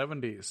late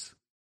 70s.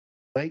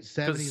 Late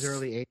 70s,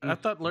 early 80s. I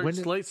thought late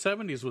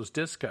 70s was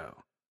disco.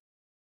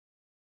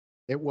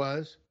 It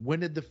was. When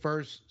did the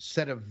first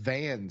set of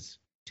Vans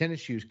tennis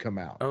shoes come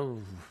out? Oh,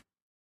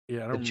 yeah, I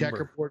don't remember.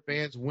 Checkerboard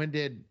Vans. When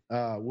did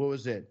what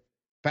was it?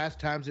 Fast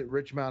Times at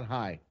Ridgemont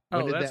High.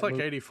 When did that's like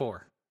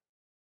 84.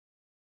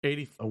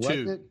 82. Was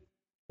it?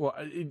 Well,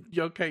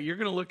 okay, you're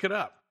going to look it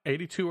up.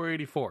 82 or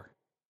 84.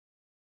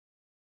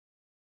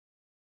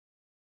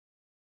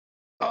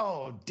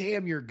 Oh,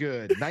 damn, you're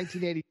good.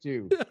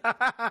 1982.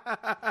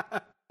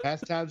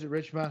 Fast Times at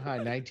Ridgemont High,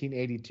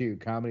 1982.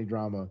 Comedy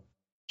drama.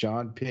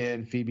 John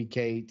Penn, Phoebe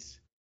Cates.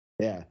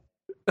 Yeah.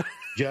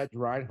 Judge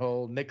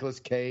Reinhold,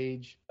 Nicolas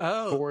Cage,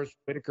 Forrest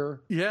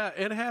Whitaker. Yeah,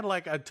 it had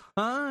like a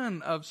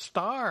ton of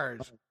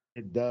stars.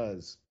 It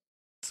does.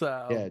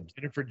 So yeah,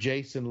 Jennifer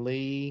Jason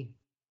Leigh.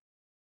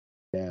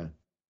 Yeah,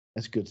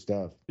 that's good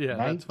stuff. Yeah,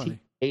 that's funny.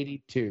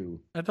 1982.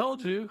 I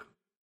told you.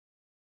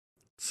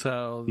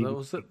 So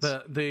those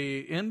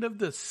the end of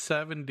the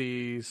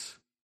 70s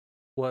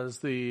was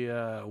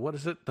the what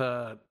is it?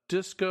 The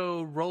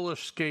disco roller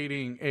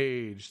skating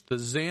age, the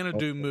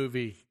Xanadu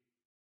movie.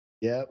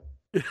 Yep.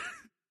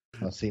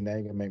 See, now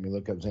you're gonna make me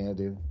look up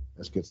Xanadu.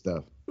 That's good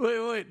stuff.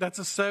 Wait, that's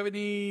a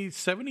 70,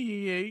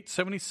 78,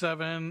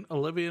 77,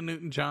 Olivia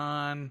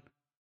Newton-John.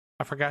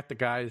 I forgot the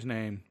guy's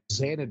name.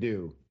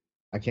 Xanadu.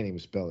 I can't even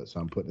spell it, so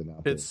I'm putting it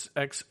out there. It's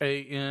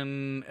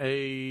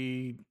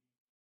Xanadu.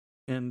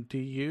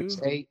 Xanadu,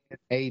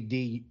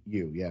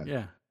 yeah.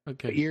 Yeah,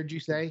 okay. What year did you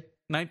say?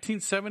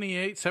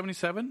 1978,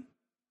 77?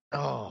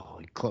 Oh,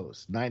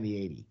 close.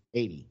 90,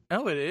 80.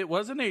 Oh, it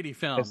was an 80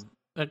 film.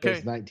 Okay.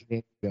 It's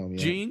 1980 film, yeah.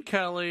 Gene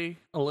Kelly,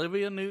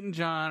 Olivia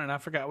Newton-John, and I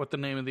forgot what the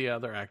name of the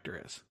other actor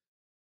is.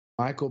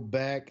 Michael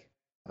Beck,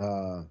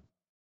 Matt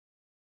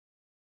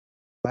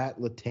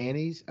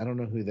Latanis. I don't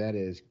know who that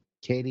is.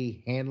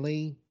 Katie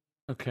Hanley.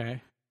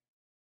 Okay.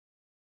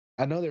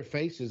 I know their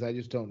faces. I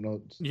just don't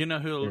know. You know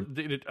who?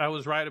 I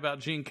was right about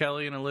Gene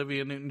Kelly and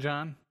Olivia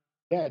Newton-John?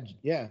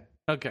 Yeah.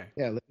 Okay.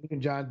 Yeah,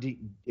 Newton-John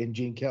and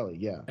Gene Kelly,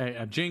 yeah.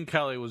 Hey, Gene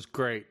Kelly was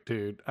great,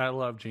 dude. I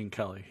love Gene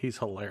Kelly. He's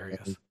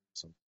hilarious.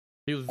 Awesome.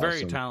 He was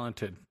very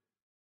talented.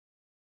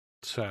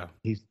 So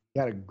he's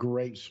got a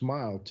great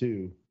smile,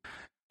 too.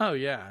 Oh,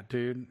 yeah,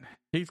 dude.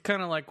 He's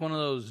kind of like one of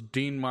those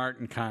Dean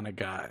Martin kind of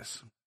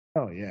guys.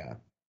 Oh, yeah.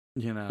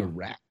 You know. The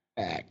Rat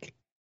Pack.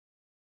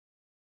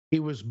 He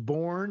was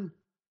born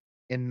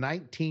in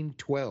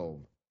 1912.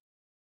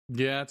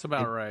 Yeah, that's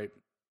about right.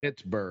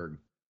 Pittsburgh.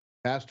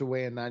 Passed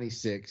away in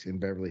 96 in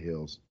Beverly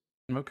Hills.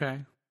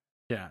 Okay.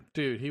 Yeah,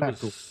 dude, he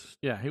was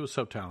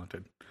so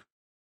talented.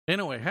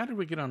 Anyway, how did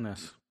we get on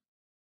this?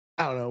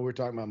 I don't know. We're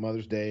talking about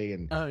Mother's Day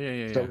and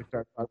we started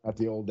talking about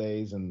the old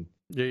days and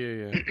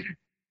yeah.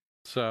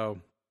 So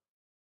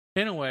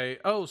anyway,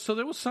 so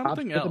there was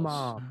something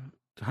else.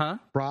 Huh?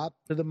 Props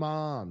to the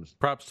moms.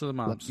 Props to the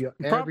moms.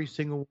 Every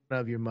single one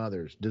of your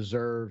mothers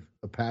deserve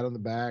a pat on the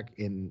back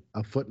and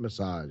a foot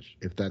massage,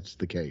 if that's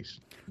the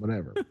case.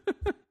 Whatever.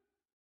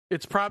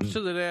 It's props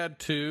to the dad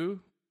too,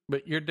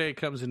 but your day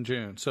comes in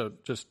June, so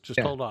just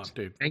hold off,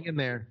 dude. Hang in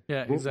there.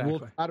 Yeah, exactly.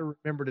 We'll try to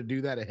remember to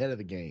do that ahead of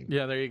the game.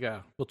 Yeah, there you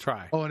go. We'll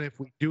try. Oh, and if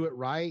we do it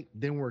right,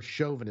 then we're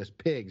chauvinist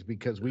pigs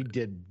because we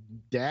did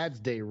Dad's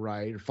Day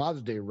right or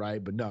Father's Day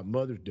right, but not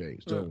Mother's Day.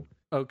 So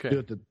okay,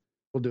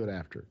 we'll do it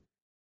after.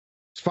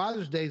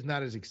 Father's Day is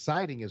not as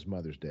exciting as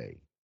Mother's Day.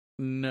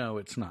 No,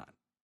 it's not.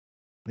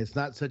 It's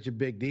not such a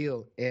big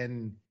deal.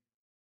 And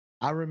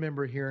I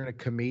remember hearing a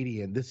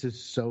comedian. This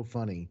is so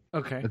funny.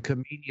 Okay. A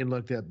comedian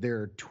looked up, there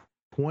are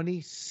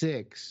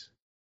 26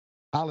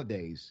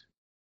 holidays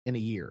in a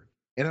year.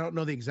 And I don't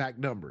know the exact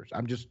numbers.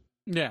 I'm just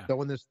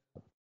throwing this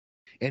up.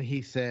 And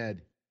he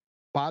said,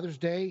 Father's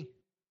Day,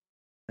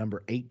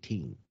 number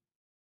 18.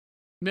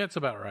 That's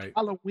about right.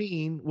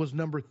 Halloween was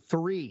number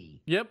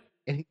 3. Yep.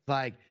 And he's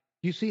like,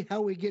 you see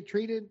how we get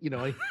treated? You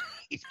know,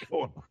 he's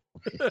going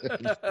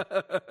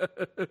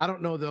I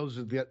don't know those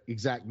are the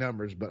exact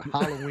numbers, but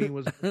Halloween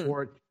was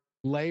before it.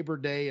 Labor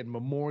Day and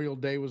Memorial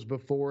Day was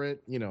before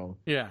it, you know.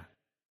 Yeah.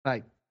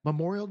 Like,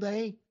 Memorial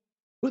Day?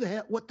 Who the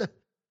hell? What the?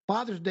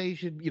 Father's Day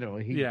should, you know,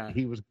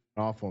 he was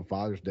off on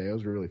Father's Day. It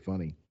was really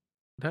funny.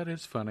 That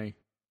is funny.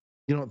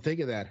 You don't think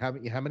of that. How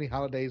many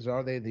holidays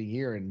are they the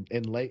year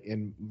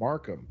in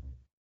Markham?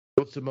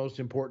 What's the most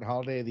important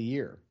holiday of the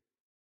year?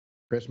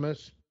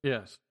 Christmas?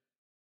 Yes.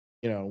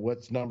 You know,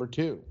 what's number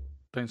 2?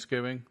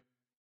 Thanksgiving.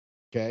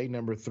 Okay,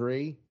 number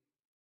 3.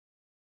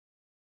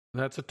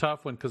 That's a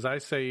tough one because I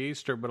say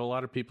Easter, but a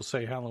lot of people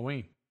say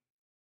Halloween.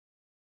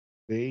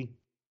 See?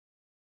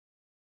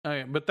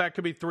 Okay, but that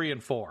could be 3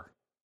 and 4.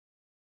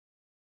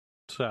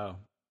 So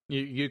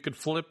you could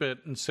flip it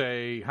and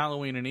say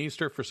Halloween and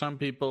Easter for some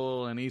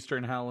people and Easter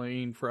and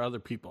Halloween for other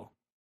people.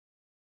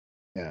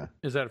 Yeah.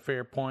 Is that a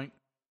fair point?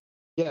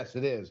 Yes,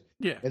 it is.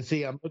 Yeah. And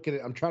see, I'm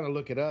trying to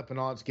look it up, and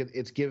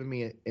it's giving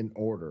me an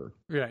order.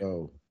 Right.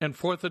 So. And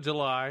 4th of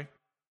July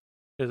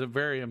is a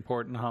very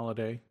important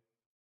holiday.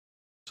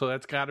 So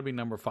that's got to be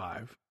number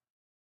 5.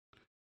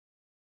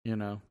 You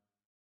know.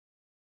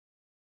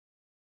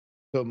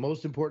 So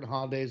most important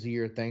holidays of the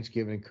year,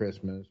 Thanksgiving and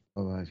Christmas.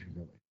 Oh,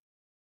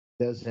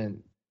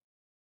 doesn't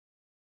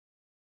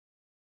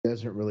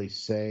really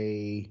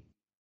say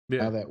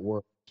how that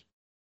works.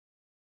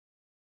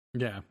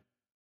 Yeah.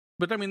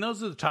 But I mean,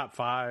 those are the top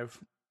 5.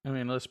 I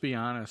mean, let's be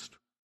honest.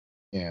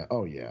 Yeah.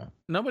 Oh, yeah.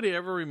 Nobody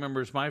ever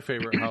remembers my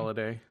favorite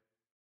holiday.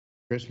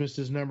 Christmas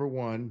is number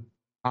 1.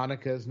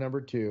 Hanukkah is number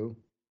 2.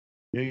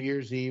 New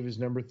Year's Eve is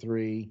number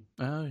 3.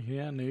 Oh,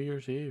 yeah, New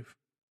Year's Eve.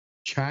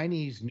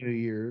 Chinese New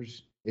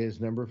Year's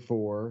is number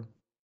 4.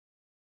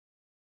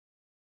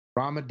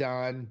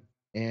 Ramadan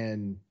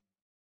and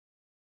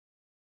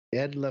how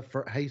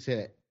you say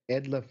it? I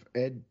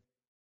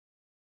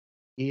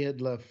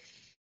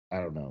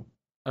don't know.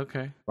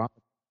 Okay.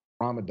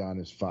 Ramadan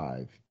is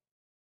 5.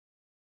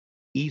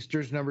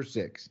 Easter's number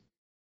 6.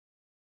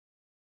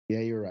 Yeah,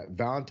 you're right.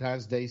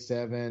 Valentine's Day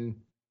 7.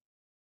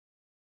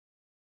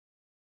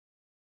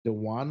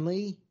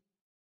 Diwali?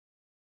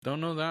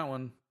 Don't know that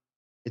one.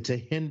 It's a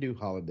Hindu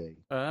holiday.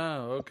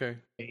 Oh, okay.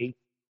 8.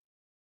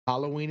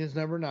 Halloween is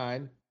number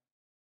 9.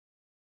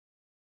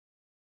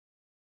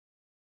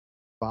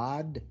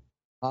 Bod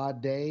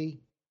Day.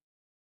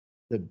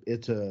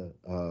 It's a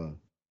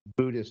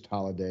Buddhist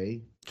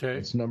holiday. Okay.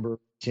 It's number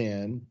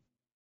 10.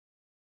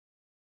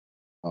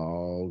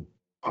 Oh,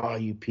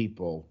 you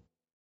people.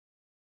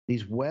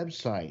 These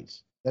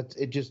websites.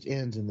 It just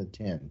ends in the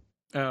 10.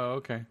 Oh,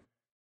 okay.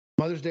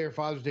 Mother's Day or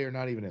Father's Day are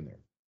not even in there.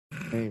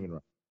 Ain't even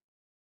right.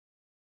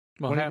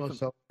 Well, half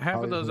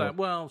of those,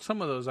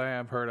 some of those I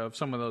have heard of,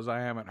 some of those I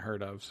haven't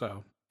heard of.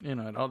 So, you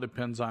know, it all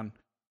depends on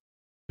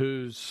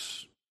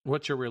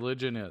what your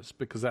religion is,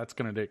 because that's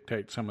going to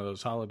dictate some of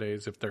those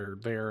holidays if they're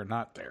there or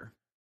not there.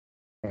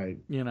 Right.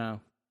 You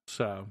know,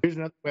 so. Here's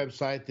another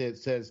website that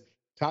says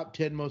top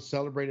 10 most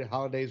celebrated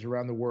holidays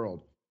around the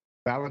world.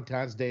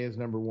 Valentine's Day is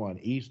number 1.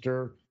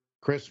 Easter,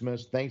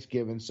 Christmas,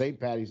 Thanksgiving, St.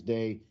 Patty's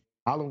Day,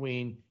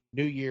 Halloween,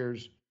 New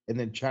Year's, and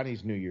then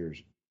Chinese New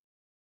Year's.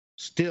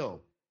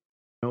 Still,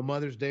 no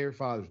Mother's Day or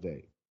Father's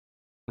Day.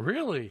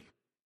 Really?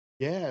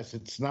 Yes,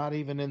 it's not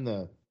even in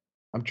the...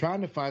 I'm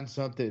trying to find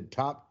something,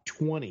 top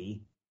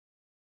 20.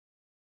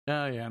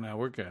 Oh, yeah, no,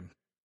 we're good.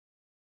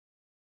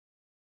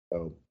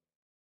 So,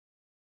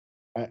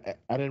 I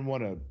didn't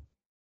want to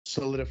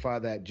solidify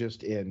that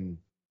just in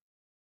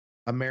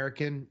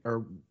American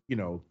or, you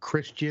know,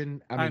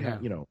 Christian. I mean,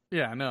 you know.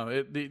 Yeah,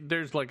 no,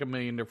 there's like a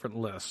million different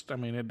lists. I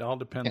mean, it all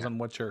depends on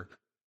what your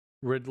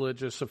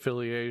religious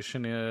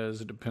affiliation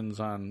is. It depends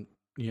on,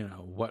 you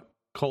know, what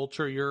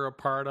culture you're a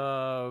part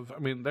of. I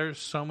mean, there's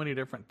so many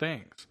different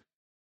things.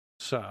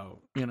 So,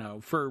 you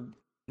know, for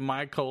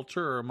my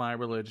culture or my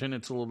religion,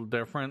 it's a little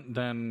different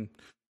than,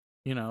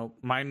 you know,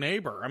 my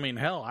neighbor. I mean,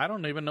 hell, I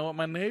don't even know what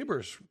my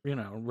neighbor's, you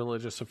know,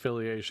 religious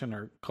affiliation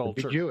or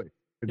culture. Could be Jewish.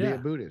 Could be a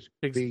Buddhist.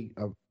 Could be,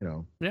 you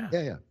know.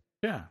 Yeah.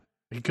 Yeah.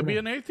 He could be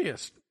an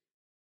atheist.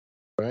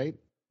 Right?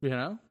 You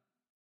know?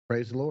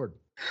 Praise the Lord.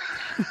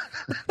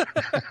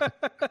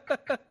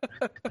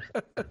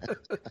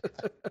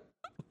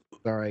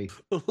 Sorry.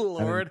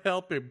 Lord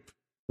help him.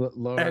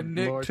 Lord, and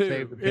Nick Lord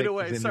too. In a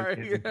way,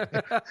 sorry.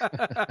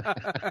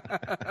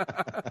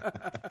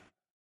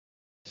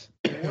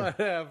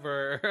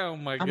 Whatever. Oh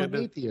my goodness. I'm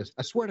an atheist.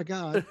 I swear to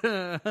God.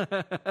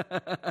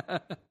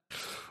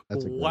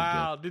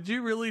 Wow. Did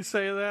you really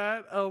say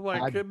that? Oh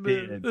my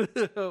goodness.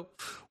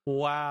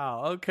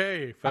 Wow.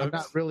 Okay, folks. I'm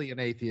not really an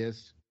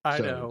atheist. I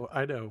So,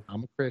 know.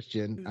 I'm a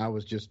Christian. I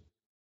was just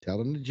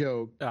telling the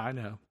joke. I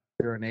know.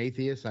 You're an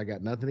atheist. I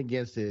got nothing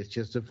against it. It's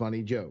just a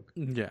funny joke.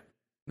 Yeah,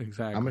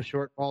 exactly. I'm a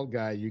short, bald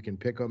guy. You can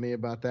pick on me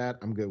about that.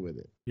 I'm good with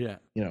it. Yeah.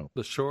 You know,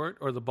 The short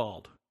or the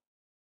bald?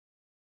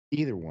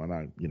 either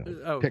one.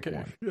 Pick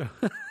one.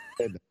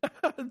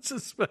 It's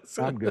just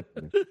messing. I'm good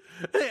with it.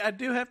 Hey, I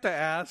do have to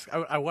ask.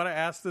 I want to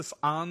ask this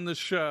on the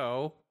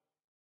show.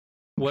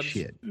 What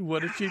Shit.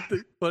 What did you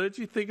think? What did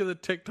you think of the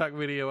TikTok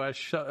video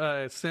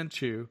I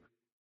sent you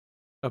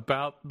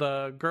about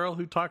the girl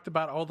who talked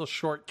about all the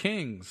short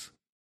kings?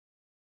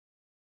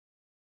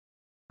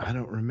 I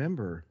don't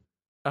remember.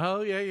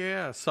 Oh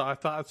yeah. So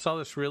I saw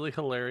this really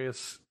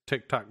hilarious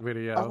TikTok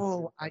video.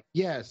 Oh,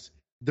 yes,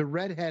 the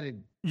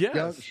redheaded.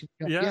 Yes.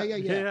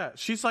 Yeah.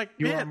 She's like,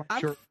 You man, are my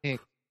short king.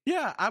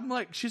 Yeah,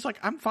 she's like,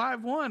 I'm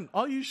 5'1".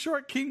 All you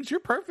short kings, you're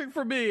perfect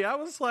for me. I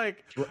was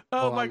like,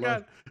 oh my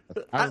God.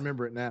 I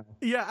remember it now.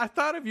 Yeah, I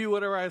thought of you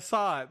whenever I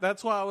saw it.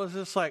 That's why I was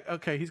just like,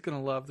 okay, he's going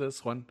to love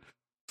this one.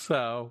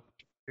 So.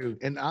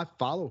 And I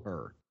follow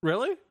her.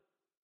 Really?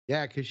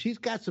 Yeah, because she's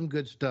got some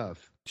good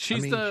stuff.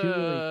 She's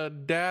the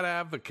dad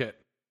advocate.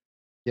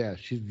 Yeah,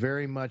 she's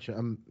very much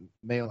a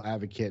male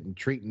advocate and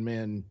treating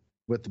men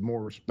with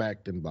more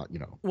respect and,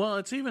 Well,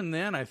 it's even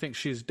then, I think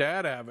she's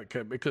dad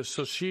advocate because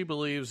she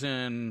believes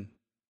in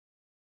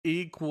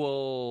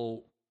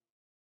equal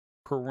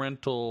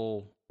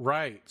parental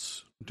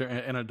rights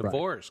in a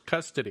divorce, right.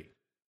 Custody.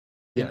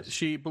 Yes.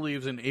 She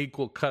believes in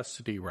equal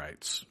custody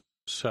rights.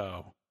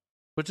 So,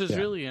 which is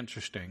really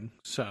interesting.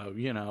 So,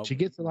 she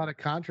gets a lot of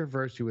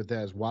controversy with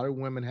that. Why do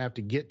women have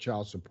to get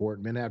child support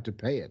and men have to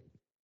pay it?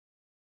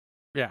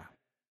 Yeah.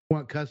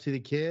 Want custody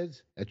of the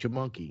kids? That's your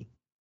monkey.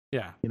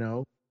 Yeah.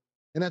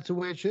 And that's the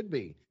way it should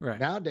be. Right.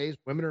 Nowadays,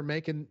 women are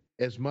making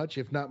as much,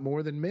 if not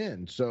more, than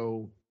men.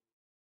 So,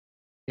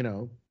 I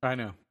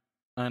know.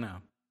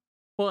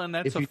 Well, and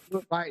that's if you do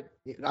it right.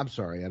 I'm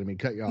sorry, I didn't mean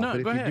to cut you off. No,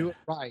 but go if ahead. you do it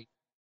right,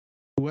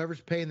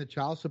 whoever's paying the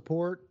child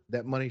support,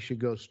 that money should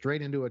go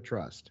straight into a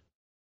trust.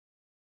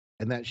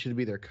 And that should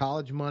be their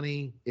college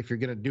money. If you're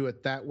going to do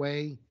it that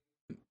way,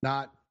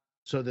 not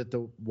so that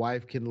the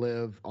wife can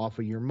live off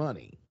of your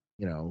money,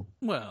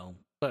 Well,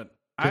 but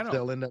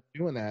they'll end up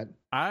doing that.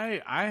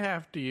 I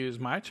have to use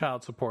my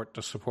child support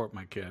to support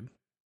my kid.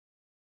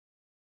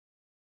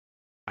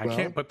 I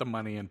can't put the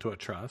money into a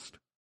trust.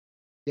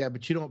 Yeah,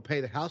 but you don't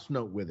pay the house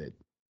note with it.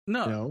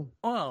 No.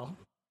 Well,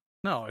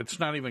 no, it's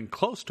not even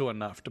close to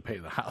enough to pay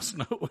the house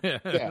note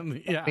with. Yeah. I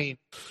mean,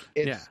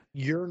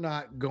 you're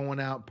not going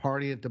out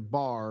partying at the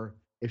bar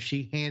if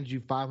she hands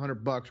you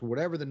 $500 or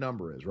whatever the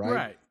number is, right?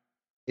 Right.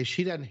 If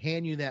she doesn't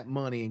hand you that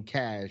money in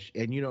cash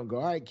and you don't go,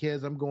 all right,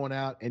 kids, I'm going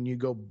out, and you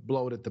go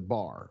blow it at the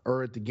bar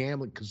or at the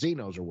gambling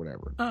casinos or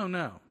whatever. Oh,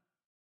 no. You know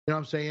what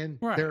I'm saying?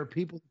 Right. There are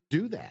people who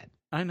do that.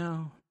 I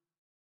know.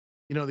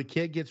 The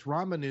kid gets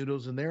ramen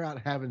noodles and they're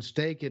out having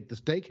steak at the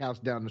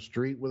steakhouse down the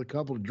street with a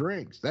couple of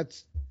drinks.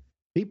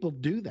 People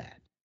do that.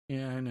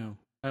 Yeah, I know.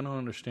 I don't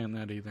understand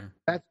that either.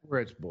 That's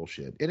where it's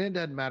bullshit. And it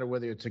doesn't matter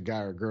whether it's a guy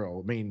or a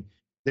girl. I mean,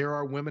 there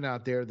are women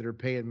out there that are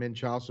paying men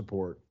child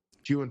support,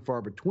 few and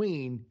far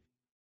between,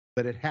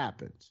 but it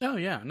happens. Oh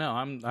yeah, no,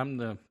 I'm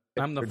the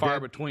far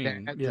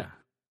between.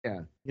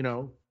 Yeah.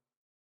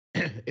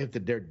 If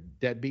they're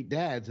deadbeat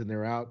dads and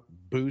they're out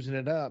boozing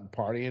it up,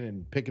 partying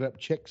and picking up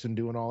chicks and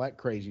doing all that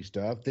crazy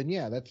stuff, then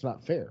that's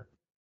not fair.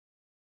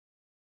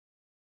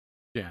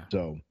 Yeah.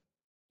 So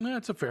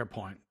that's a fair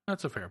point.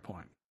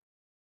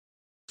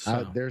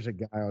 So. There's a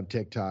guy on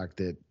TikTok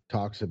that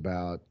talks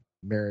about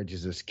marriage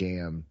is a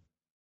scam,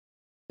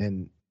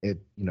 and it,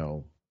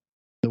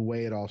 the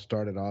way it all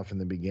started off in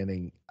the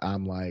beginning,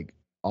 I'm like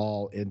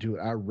all into it.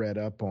 I read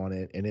up on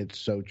it, and it's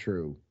so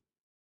true.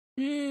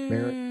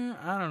 Yeah,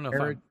 I don't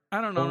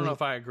know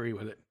if I agree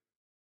with it.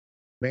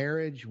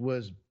 Marriage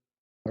was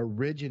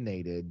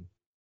originated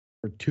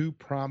for two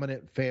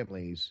prominent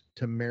families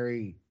to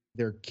marry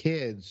their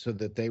kids so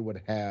that they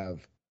would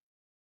have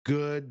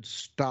good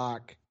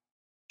stock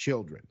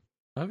children.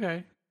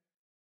 Okay.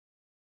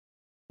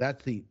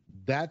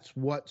 That's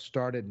what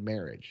started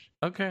marriage.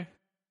 Okay.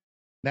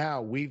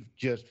 Now we've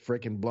just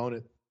freaking blown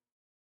it.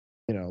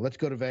 Let's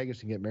go to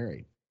Vegas and get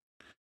married.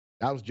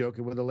 I was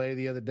joking with a lady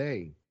the other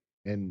day,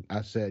 and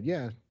I said,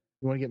 "Yeah,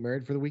 you want to get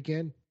married for the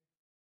weekend?"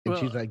 And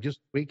she's like, "Just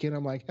weekend?"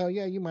 I'm like, "Hell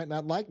yeah, you might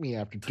not like me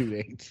after 2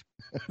 days."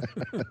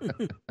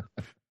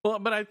 Well,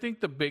 but I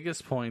think the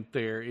biggest point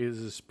there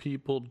is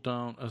people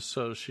don't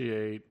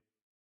associate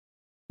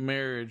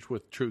marriage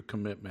with true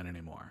commitment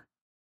anymore.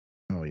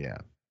 Oh yeah,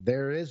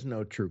 there is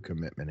no true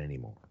commitment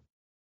anymore.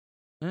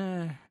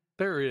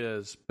 There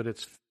is, but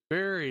it's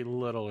very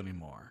little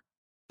anymore.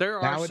 There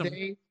are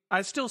nowadays.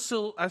 I still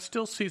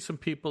see some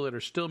people that are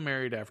still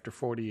married after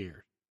 40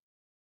 years.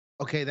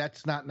 Okay,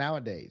 that's not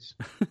nowadays.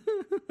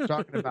 I'm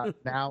talking about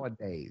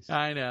nowadays.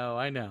 I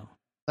know.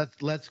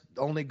 Let's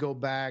only go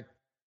back.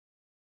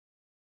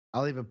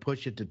 I'll even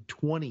push it to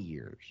 20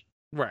 years.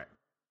 Right.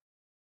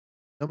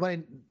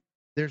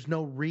 There's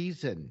no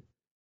reason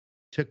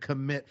to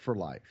commit for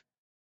life.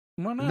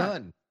 Why not?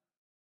 None.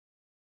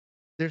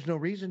 There's no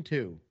reason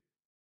to.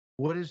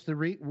 What is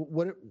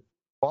the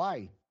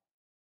why?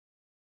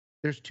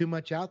 There's too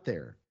much out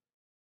there.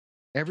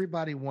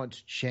 Everybody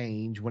wants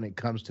change when it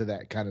comes to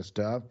that kind of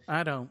stuff.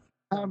 I don't.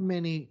 How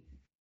many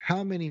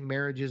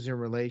marriages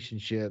and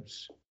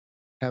relationships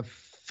have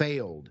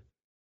failed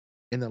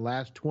in the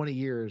last 20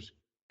 years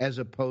as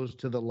opposed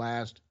to the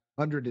last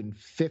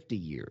 150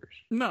 years?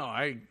 No,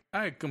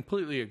 I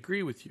completely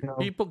agree with you. You know,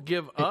 People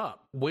give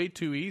up way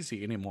too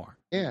easy anymore.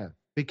 Yeah,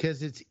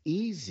 because it's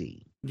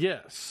easy.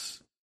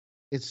 Yes.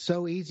 It's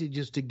so easy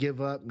just to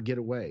give up and get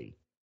away.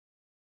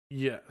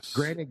 Yes.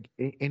 Granted,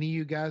 any of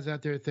you guys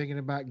out there thinking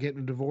about getting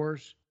a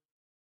divorce,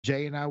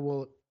 Jay and I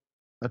will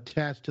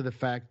attest to the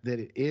fact that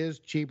it is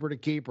cheaper to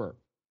keep her.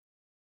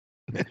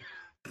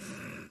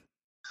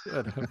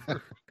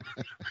 Whatever.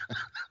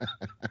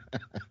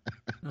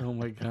 Oh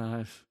my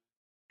gosh.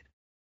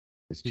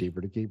 It's cheaper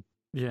to keep.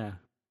 Yeah.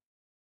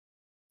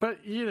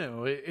 But, you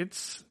know,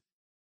 it's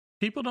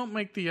people don't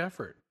make the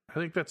effort. I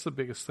think that's the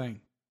biggest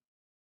thing.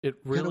 It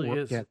really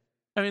is.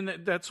 I mean,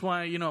 that's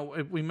why, you know,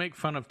 we make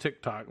fun of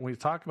TikTok and we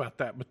talk about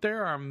that, but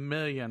there are a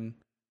million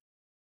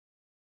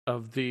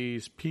of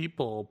these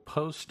people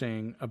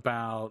posting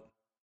about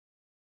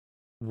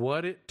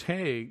what it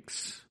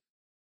takes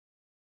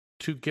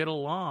to get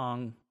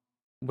along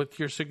with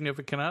your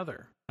significant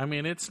other. I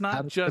mean, it's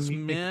not just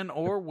men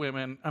or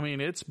women. I mean,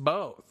 it's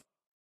both.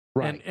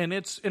 Right. And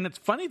it's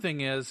funny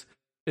thing is,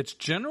 it's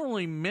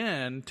generally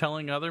men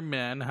telling other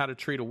men how to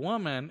treat a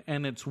woman,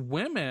 and it's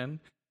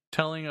women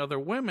telling other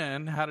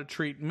women how to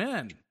treat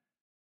men.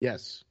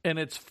 Yes. And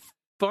it's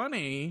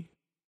funny,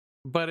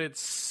 but it's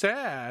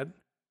sad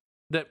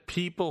that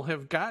people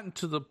have gotten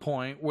to the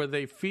point where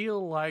they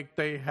feel like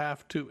they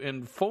have to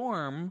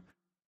inform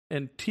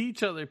and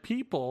teach other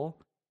people,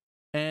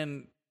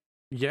 and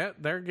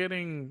yet they're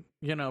getting,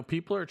 you know,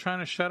 people are trying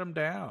to shut them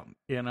down.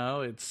 You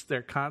know,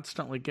 they're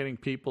constantly getting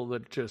people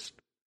that just,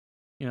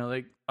 you know,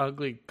 they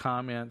ugly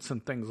comments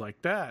and things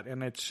like that,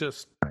 and it's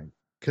just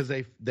because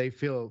they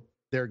feel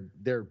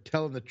they're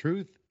telling the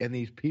truth, and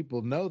these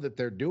people know that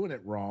they're doing it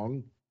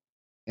wrong,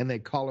 and they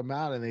call them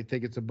out, and they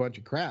think it's a bunch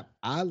of crap.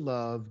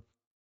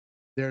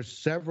 There's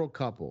several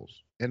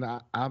couples, and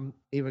I'm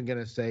even going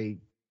to say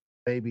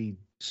maybe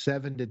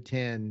 7 to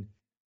 10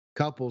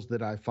 couples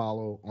that I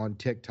follow on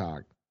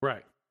TikTok.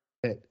 Right.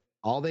 That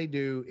all they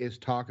do is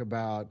talk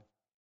about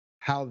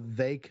how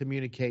they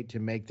communicate to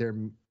make their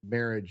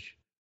marriage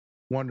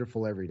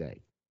wonderful every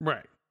day.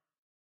 Right.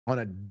 On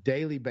a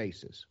daily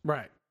basis.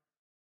 Right.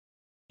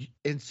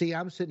 And see,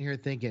 I'm sitting here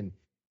thinking,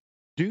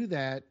 do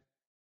that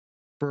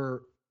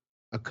for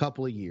a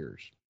couple of years,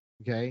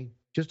 okay?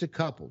 Just a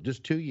couple,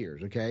 just 2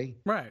 years, okay?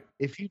 Right.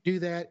 If you do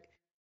that,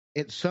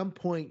 at some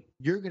point,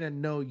 you're going to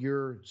know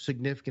your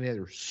significant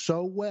other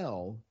so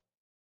well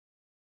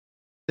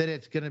that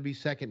it's going to be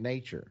second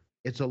nature.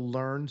 It's a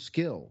learned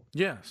skill.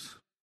 Yes.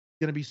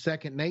 It's going to be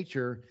second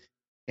nature,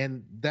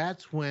 and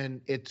that's when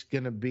it's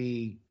going to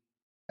be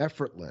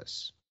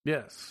effortless.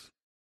 Yes.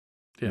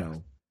 Yes. You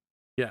know?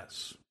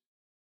 Yes.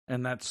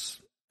 And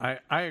I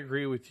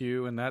agree with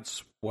you, and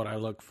that's what I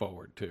look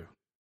forward to.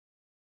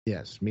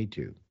 Yes, me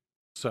too.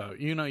 So,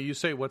 you know, you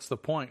say, what's the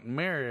point in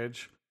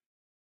marriage?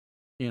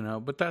 You know,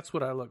 but that's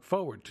what I look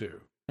forward to.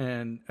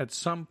 And at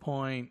some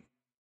point,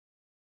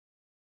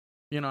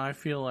 you know, I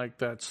feel like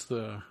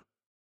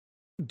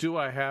do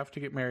I have to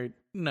get married?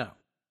 No.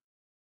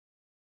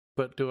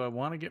 But do I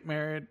want to get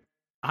married?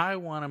 I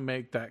want to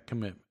make that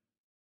commitment.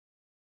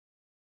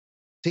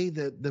 See,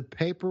 the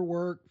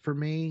paperwork for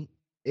me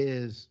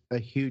is a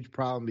huge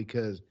problem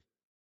because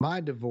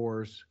my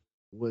divorce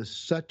was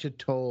such a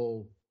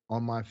toll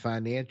on my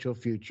financial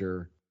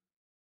future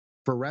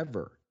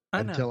forever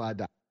until I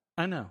died.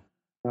 I know.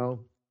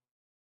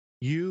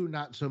 You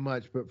not so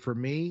much, but for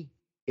me,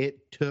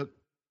 it took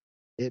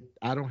it.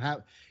 I don't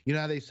have, you know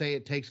how they say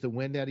it takes the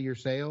wind out of your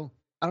sail?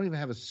 I don't even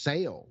have a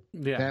sail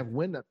to have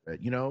wind up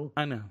it, you know?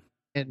 I know.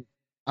 And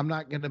I'm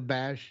not going to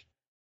bash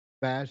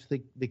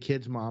the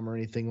kid's mom or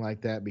anything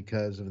like that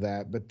because of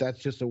that, but that's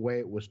just the way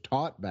it was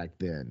taught back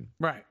then.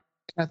 Right.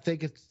 I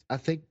think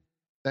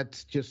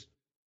that's just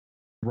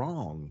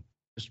wrong.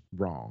 Just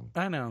wrong.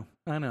 I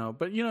know.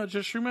 But, you know,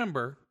 just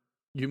remember,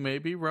 you may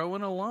be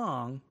rowing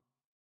along,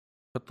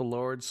 but the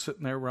Lord's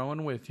sitting there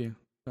rowing with you.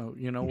 So,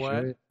 you know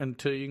what? Sure.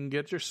 Until you can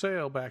get your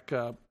sail back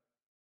up,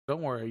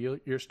 don't worry,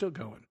 you're still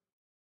going.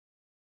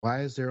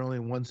 Why is there only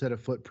one set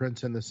of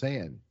footprints in the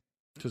sand?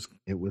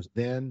 It was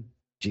then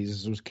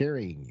Jesus was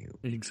carrying you.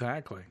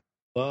 Exactly.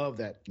 Love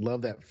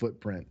that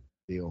footprint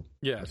deal.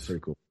 Yes. That's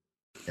pretty cool.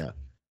 Yeah.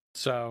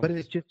 So, but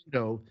it's just, you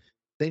know,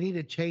 they need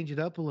to change it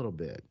up a little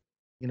bit.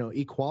 You know,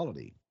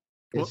 equality.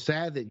 It's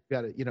sad that you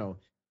got to, you know,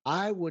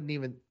 I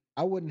wouldn't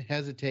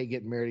hesitate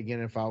getting married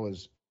again if I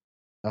was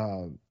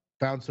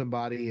found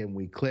somebody and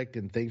we clicked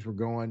and things were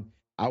going.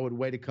 I would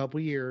wait a couple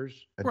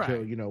years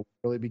until, you know,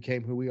 really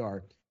became who we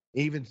are.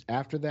 Even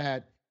after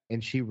that,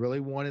 and she really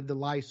wanted the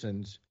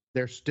license,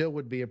 there still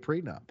would be a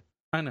prenup.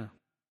 I know.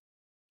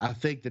 I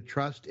think the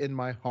trust in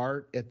my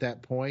heart at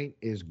that point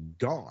is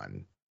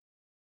gone.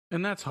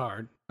 And that's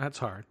hard.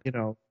 You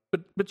know.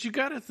 But you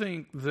got to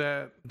think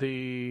that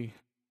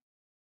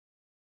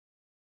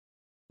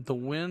the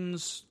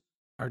winds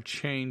are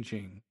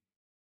changing.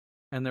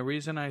 And the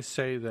reason I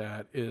say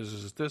that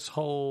is this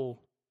whole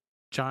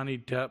Johnny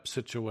Depp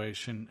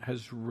situation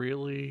has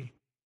really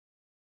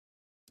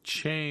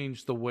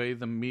changed the way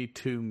the Me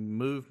Too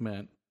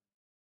movement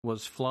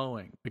was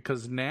flowing.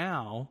 Because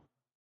now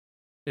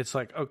it's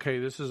like, okay,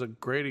 this is a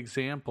great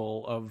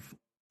example of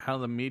how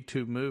the Me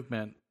Too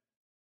movement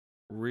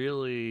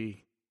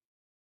really,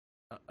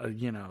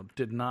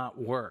 did not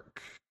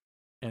work.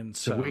 And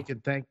so we can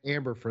thank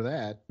Amber for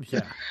that.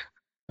 Yeah.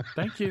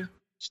 Thank you.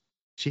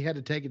 She had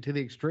to take it to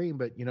the extreme,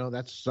 but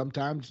that's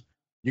sometimes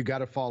you got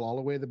to fall all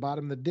the way to the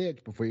bottom of the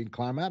ditch before you can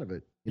climb out of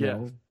it. You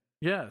know?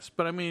 Yes.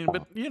 But I mean,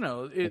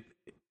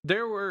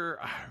 there were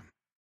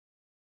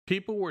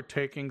people were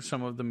taking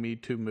some of the Me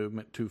Too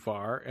movement too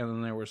far, and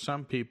then there were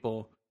some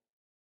people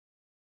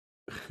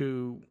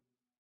who,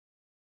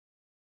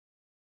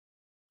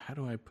 how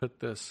do I put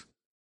this?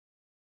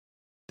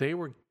 They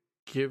were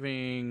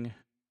giving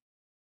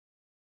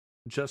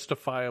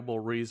justifiable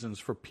reasons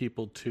for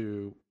people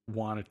to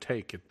want to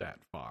take it that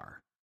far.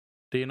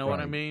 Do you know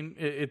what I mean?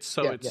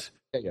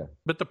 Yeah.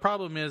 But the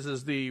problem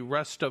is the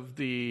rest of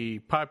the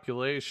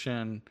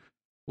population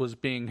was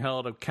being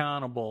held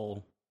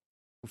accountable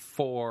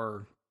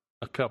for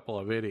a couple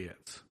of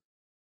idiots,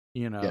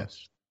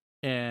 Yes.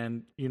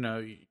 And,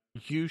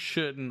 you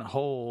shouldn't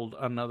hold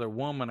another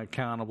woman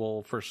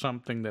accountable for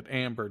something that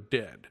Amber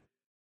did.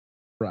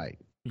 Right.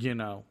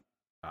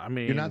 I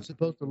mean, you're not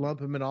supposed to lump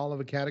them in all of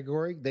a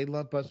category. They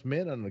lump us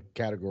men in a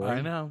category.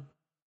 I know.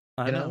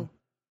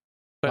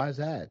 But why is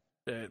that?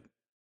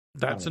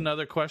 That's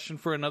another question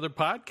for another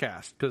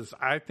podcast, because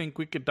I think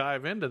we could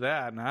dive into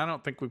that, and I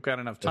don't think we've got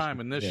enough time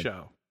in this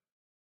show.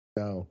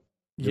 No.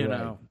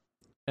 Right.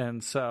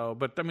 And so,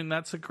 but I mean,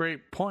 that's a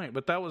great point.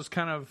 But that was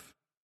kind of,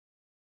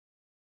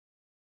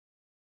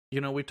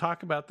 we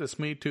talk about this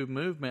Me Too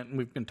movement, and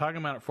we've been talking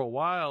about it for a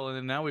while,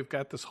 and now we've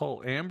got this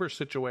whole Amber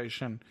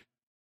situation.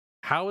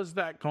 How is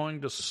that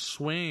going to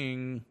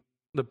swing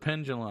the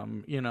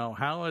pendulum?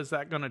 How is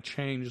that going to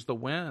change the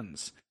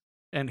winds?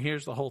 And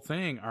here's the whole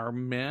thing. Are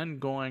men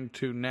going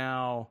to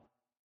now,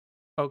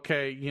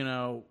 okay,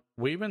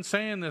 we've been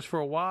saying this for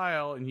a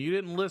while and you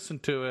didn't listen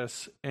to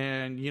us,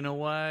 and you know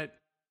what?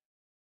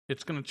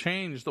 It's going to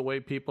change the way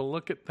people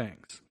look at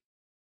things.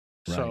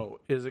 Right. So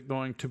is it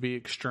going to be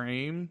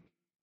extreme,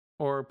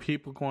 or are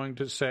people going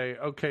to say,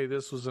 okay,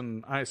 this was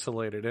an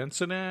isolated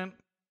incident?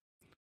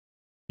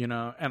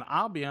 And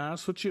I'll be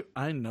honest with you,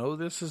 I know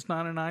this is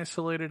not an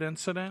isolated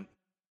incident,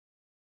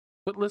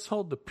 but let's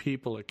hold the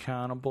people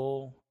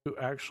accountable who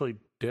actually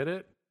did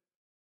it,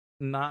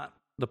 not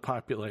the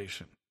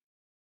population.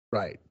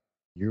 Right.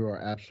 You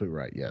are absolutely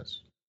right,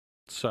 yes.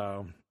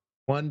 So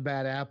one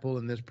bad apple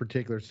in this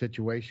particular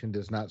situation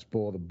does not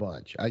spoil the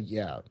bunch.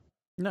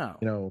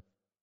 No.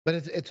 But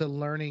it's a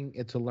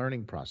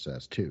learning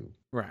process too.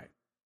 Right.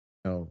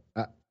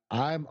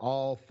 I'm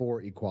all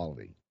for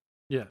equality.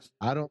 Yes.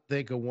 I don't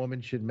think a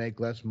woman should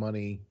make less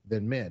money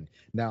than men.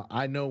 Now,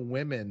 I know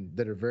women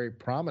that are very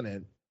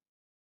prominent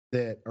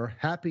that are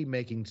happy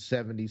making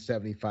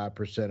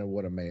 70-75% of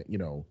what a man,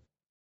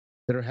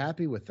 that are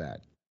happy with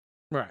that.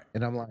 Right.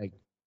 And I'm like,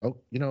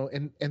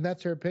 and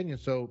that's their opinion.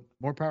 So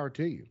more power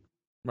to you.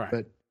 Right.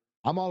 But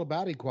I'm all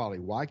about equality.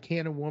 Why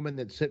can't a woman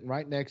that's sitting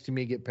right next to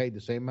me get paid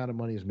the same amount of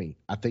money as me?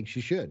 I think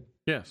she should.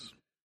 Yes.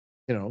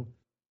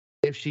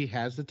 If she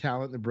has the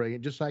talent, the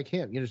brilliant, just like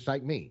him, just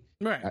like me.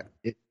 Right.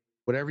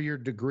 Whatever your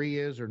degree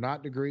is or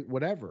not degree,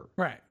 whatever.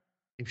 Right.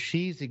 If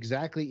she's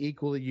exactly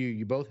equal to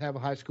you both have a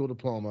high school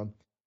diploma,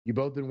 you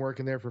both been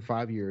working there for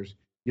 5 years,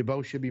 you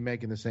both should be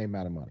making the same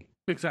amount of money.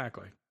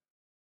 Exactly.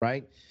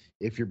 Right?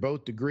 If you're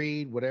both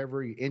degreed,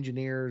 whatever, you're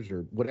engineers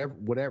or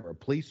whatever,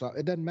 police,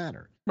 it doesn't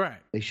matter. Right.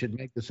 They should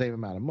make the same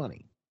amount of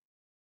money.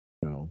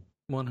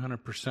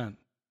 100%.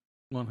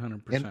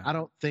 100%. And I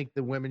don't think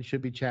the women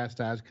should be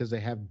chastised because they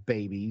have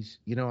babies,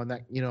 and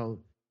that,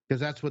 because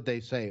that's what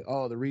they say.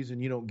 Oh, the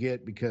reason you don't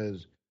get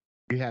because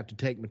you have to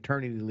take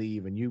maternity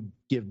leave and you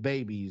give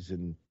babies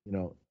and,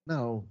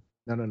 no.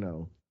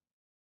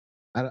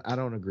 I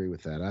don't agree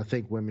with that. I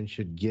think women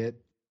should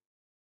get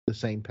the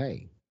same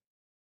pay.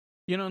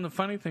 And the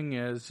funny thing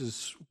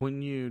is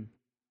when you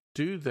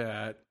do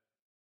that,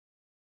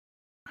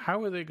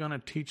 how are they going to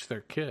teach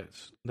their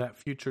kids, that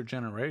future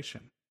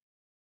generation?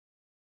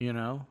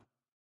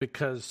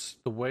 Because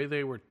the way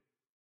they were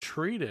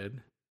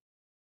treated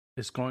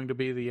is going to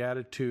be the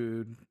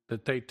attitude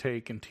that they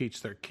take and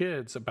teach their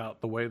kids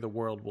about the way the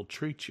world will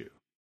treat you.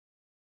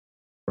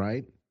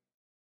 Right.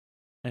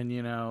 And, we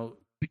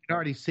can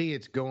already see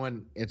it's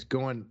going,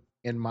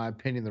 in my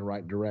opinion, the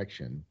right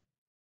direction.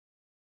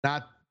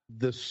 Not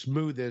the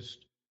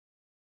smoothest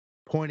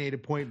point A to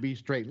point B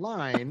straight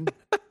line.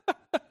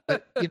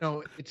 But,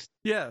 it's.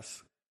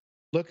 Yes.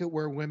 Look at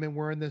where women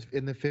were in the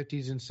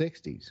 50s and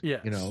 60s.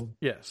 Yes.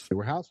 Yes. They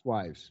were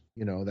housewives.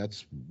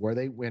 That's where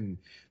when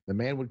the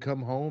man would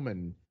come home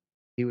and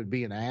he would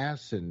be an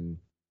ass and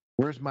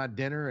where's my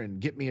dinner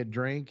and get me a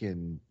drink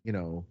and,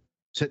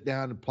 sit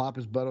down and plop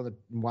his butt on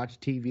and watch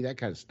TV, that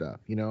kind of stuff,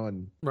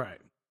 and right.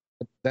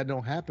 That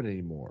don't happen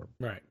anymore.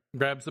 Right.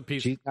 Grabs the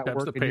piece, She's not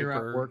grabs the working, you're out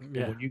paper. working.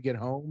 Yeah. When you get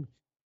home,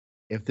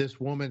 if this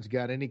woman's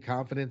got any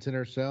confidence in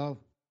herself,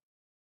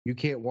 you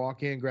can't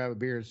walk in, grab a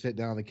beer, and sit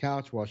down on the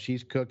couch while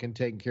she's cooking,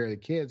 taking care of the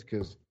kids,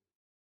 because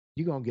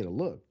you're going to get a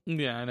look.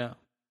 Yeah, I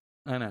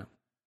know.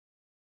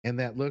 And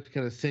that look's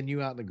going to send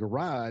you out in the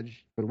garage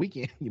for the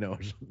weekend,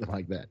 or something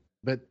like that.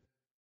 But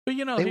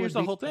here's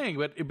the whole thing.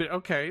 But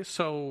okay,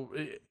 so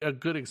a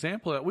good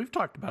example of that, we've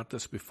talked about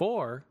this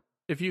before.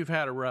 If you've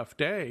had a rough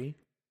day,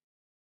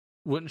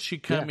 wouldn't she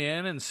come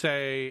in and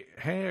say,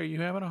 "Hey, are you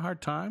having a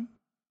hard time?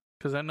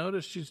 Because I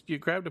noticed you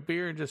grabbed a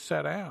beer and just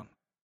sat down."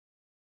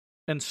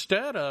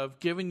 Instead of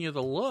giving you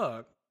the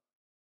look,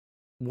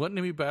 wouldn't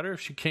it be better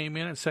if she came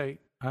in and say,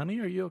 "Honey,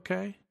 are you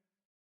okay?"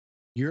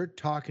 You're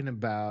talking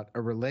about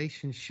a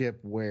relationship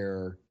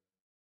where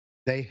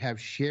they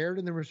have shared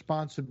in the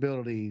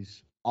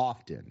responsibilities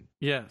often.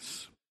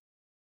 Yes.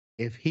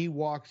 If he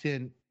walks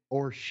in,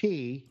 or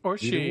she,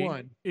 either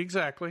one,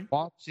 exactly,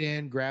 walks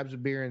in, grabs a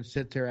beer, and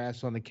sits their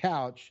ass on the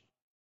couch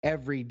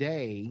every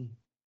day,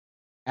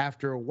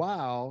 after a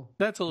while,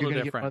 that's a little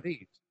different. Get one of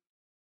these.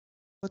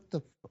 What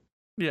the?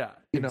 Yeah,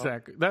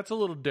 exactly. That's a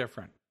little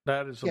different.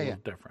 That is a little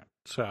different.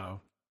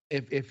 So,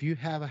 if you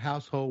have a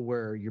household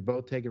where you're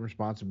both taking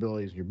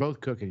responsibilities, you're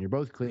both cooking, you're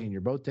both cleaning,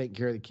 you're both taking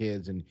care of the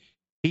kids, and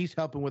he's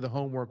helping with the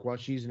homework while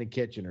she's in the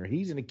kitchen, or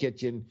he's in the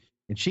kitchen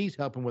and she's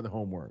helping with the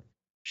homework.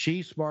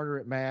 She's smarter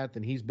at math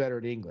and he's better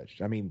at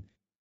English. I mean,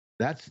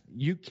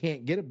 you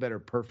can't get a better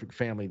perfect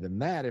family than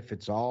that if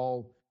it's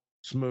all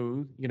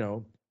smooth,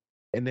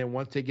 And then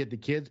once they get the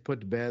kids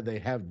put to bed, they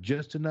have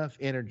just enough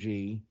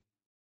energy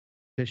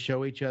to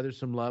show each other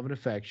some love and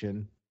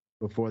affection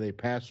before they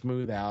pass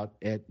smooth out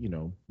at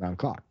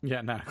 9:00.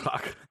 Yeah,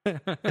 9:00.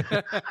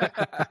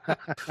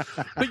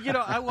 But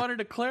I wanted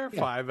to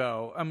clarify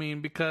though. I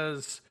mean,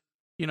 because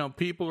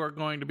people are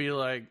going to be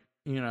like,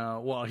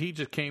 well, he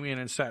just came in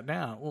and sat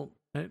down. Well,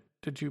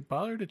 did you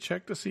bother to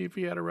check to see if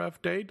he had a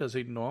rough day? Does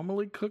he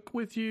normally cook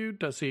with you?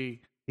 Does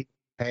he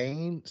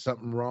pain?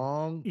 Something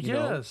wrong?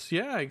 Yes,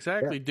 yeah,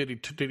 exactly. Yeah.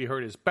 Did he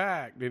hurt his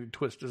back? Did he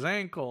twist his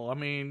ankle? I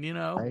mean,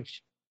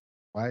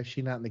 Why is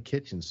she not in the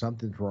kitchen?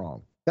 Something's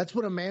wrong. That's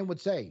what a man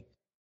would say.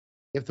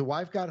 If the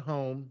wife got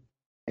home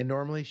and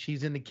normally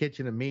she's in the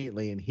kitchen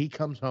immediately and he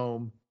comes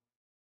home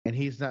and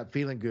he's not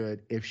feeling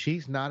good, if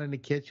she's not in the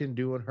kitchen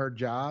doing her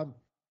job,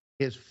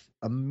 his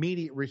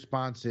immediate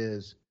response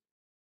is,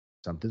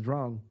 something's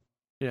wrong.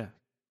 Yeah.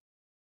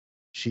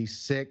 She's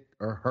sick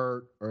or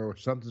hurt or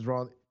something's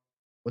wrong.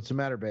 What's the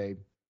matter, babe?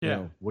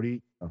 Yeah. What do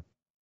you?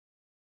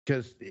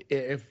 Because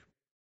if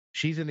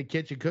she's in the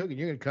kitchen cooking,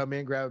 you're going to come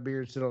in, grab a beer,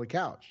 and sit on the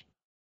couch.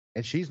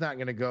 And she's not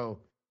going to go,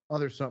 oh,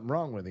 there's something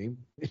wrong with him.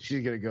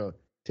 She's going to go,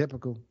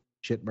 typical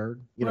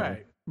shitbird.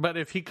 Right. But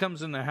if he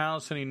comes in the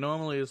house and he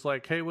normally is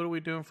like, hey, what are we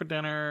doing for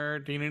dinner?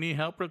 Do you need any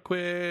help real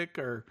quick?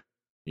 Or,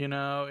 and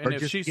or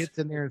if she gets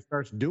in there and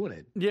starts doing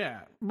it.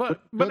 Yeah.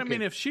 But I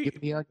mean, if she,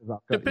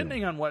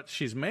 depending on what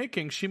she's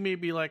making, she may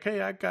be like,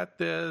 hey, I got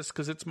this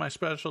because it's my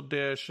special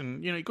dish.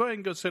 And, go ahead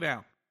and go sit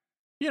down.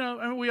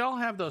 I mean, we all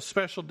have those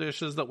special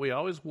dishes that we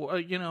always,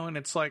 and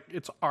it's like,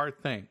 it's our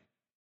thing.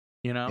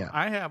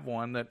 I have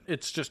one that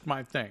it's just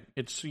my thing.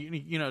 It's,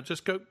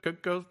 just go,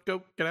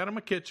 get out of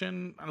my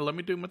kitchen. Let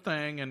me do my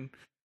thing and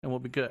we'll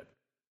be good.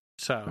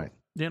 So,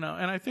 and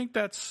I think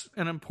that's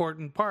an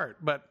important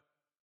part. But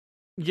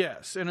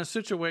yes, in a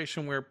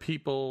situation where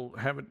people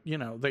haven't,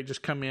 they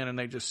just come in and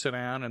they just sit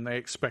down and they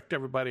expect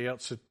everybody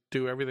else to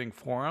do everything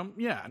for them.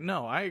 Yeah,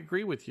 no, I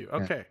agree with you.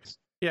 Okay.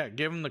 Yeah,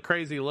 give them the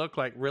crazy look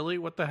like, really?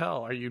 What the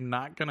hell? Are you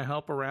not going to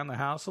help around the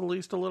house at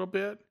least a little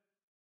bit?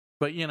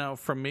 But,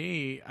 for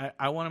me,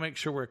 I want to make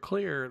sure we're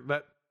clear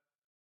that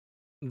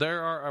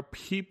there are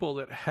people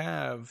that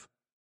have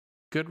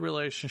good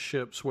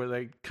relationships where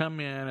they come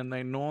in and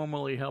they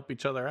normally help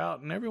each other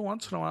out. And every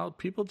once in a while,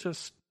 people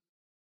just,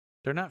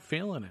 they're not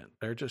feeling it.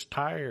 They're just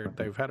tired.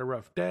 They've had a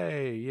rough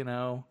day,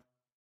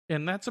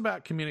 and that's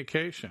about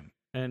communication.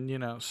 And,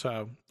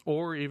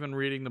 or even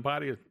reading the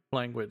body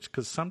language,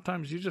 because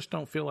sometimes you just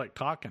don't feel like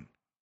talking.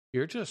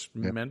 You're just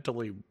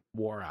mentally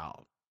wore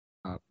out.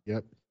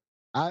 Yep.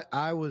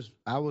 I was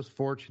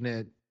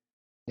fortunate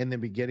in the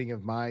beginning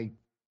of my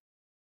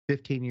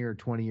 15-year,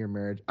 20-year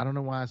marriage. I don't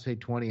know why I say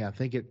 20. I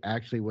think it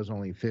actually was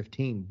only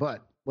 15.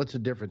 But what's the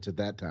difference at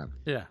that time?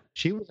 Yeah,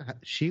 she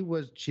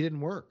didn't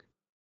work.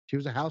 She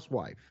was a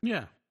housewife.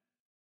 Yeah.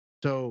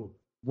 So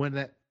when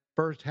that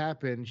first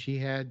happened, she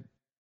had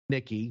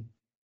Nikki,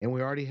 and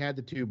we already had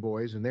the two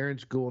boys, and they're in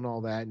school and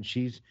all that, and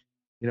she's,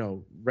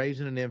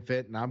 raising an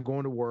infant, and I'm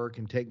going to work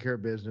and taking care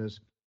of business.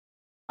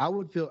 I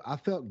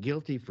felt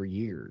guilty for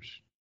years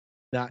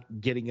not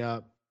getting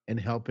up and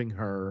helping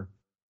her.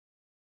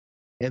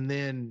 And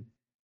then,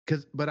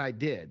 but I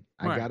did.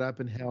 I got up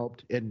and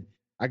helped, and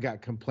I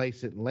got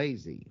complacent and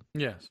lazy.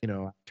 Yes.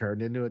 I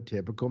turned into a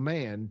typical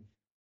man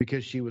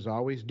because she was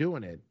always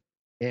doing it.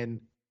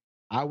 And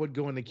I would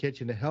go in the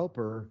kitchen to help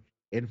her.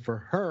 And for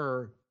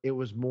her, it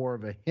was more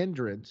of a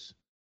hindrance,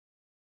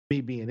 me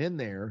being in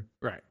there,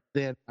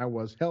 than I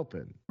was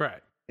helping.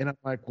 Right. And I'm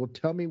like, well,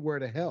 tell me where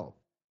to help.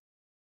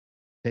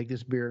 Take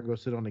this beer and go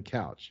sit on the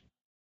couch.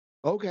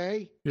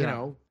 okay,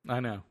 Yeah, I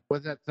know. well,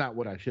 that's not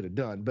what I should have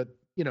done, but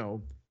it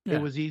Yeah,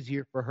 was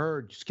easier for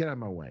her. Just get out of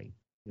my way.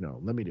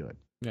 Let me do it.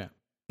 yeah.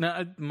 Now,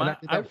 And I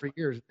did that for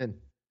years. And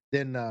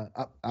then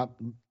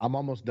I'm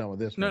almost done with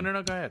this no, one. no,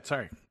 no. Go ahead.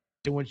 Sorry.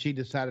 And when she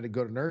decided to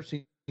go to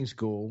nursing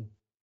school,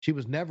 she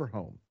was never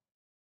home.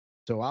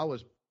 So I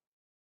was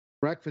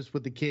breakfast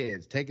with the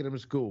kids, taking them to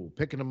school,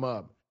 picking them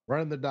up,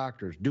 running the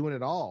doctors, doing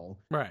it all,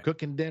 Right.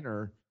 cooking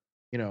dinner,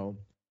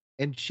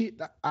 And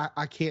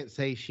I can't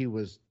say she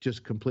was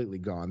just completely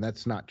gone.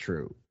 That's not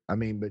true. I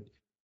mean, but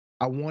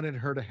I wanted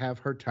her to have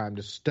her time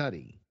to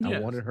study. Yes. I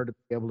wanted her to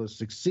be able to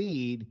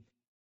succeed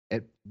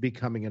at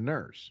becoming a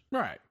nurse.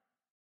 Right.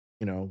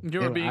 You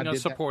were being a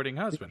supporting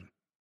husband.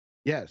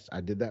 Yes, I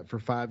did that for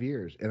 5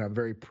 years, and I'm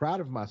very proud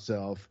of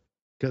myself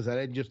because I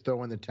didn't just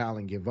throw in the towel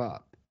and give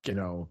up.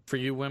 For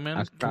you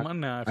women, come on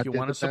now. If you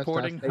want a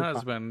supporting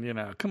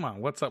husband, come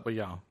on. What's up with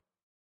y'all?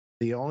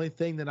 The only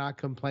thing that I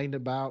complained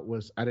about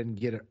was I didn't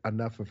get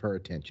enough of her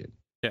attention.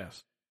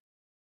 Yes.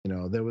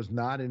 There was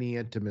not any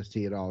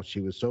intimacy at all.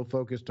 She was so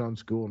focused on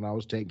school, and I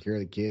was taking care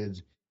of the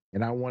kids,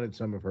 and I wanted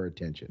some of her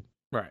attention.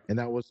 Right. And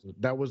that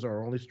was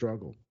our only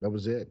struggle. That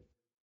was it.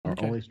 Our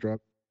only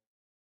struggle.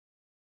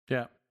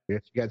 Yeah. Yeah,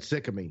 she got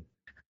sick of me.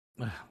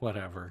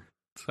 Whatever.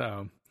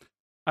 So,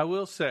 I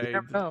will say,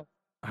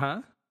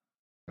 huh?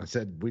 I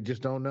said we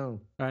just don't know.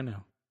 I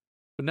know,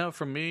 but no.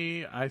 For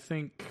me, I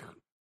think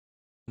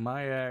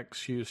my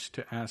ex used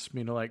to ask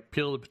me to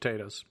peel the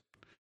potatoes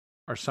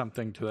or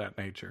something to that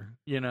nature.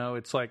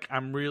 It's like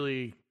I'm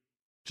really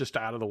just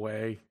out of the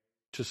way,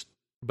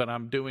 but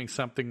I'm doing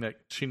something that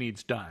she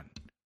needs done.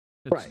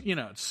 It's, right.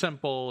 It's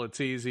simple,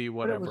 it's easy,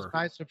 whatever. But it was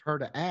nice of her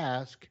to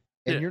ask,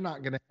 and you're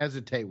not going to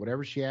hesitate,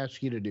 whatever she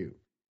asks you to do.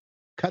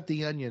 Cut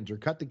the onions or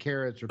cut the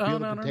carrots or peel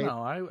the potatoes.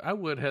 No. I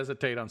would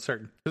hesitate on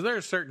because there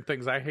are certain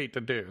things I hate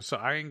to do. So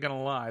I ain't going to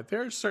lie.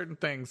 There are certain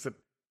things that,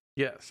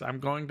 yes, I'm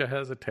going to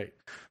hesitate.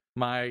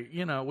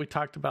 We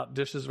talked about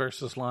dishes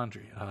versus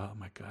laundry. Oh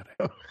my God.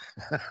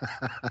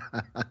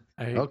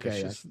 I hate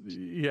dishes.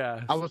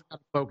 Yeah. I was kind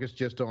of focused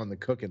just on the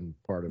cooking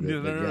part of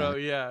it. No.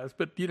 Yeah.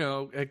 But,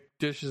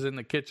 dishes in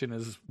the kitchen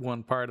is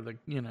one part of the,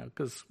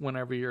 because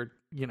whenever you're,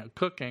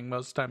 cooking,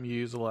 most of the time you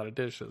use a lot of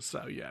dishes.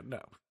 So yeah,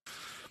 no.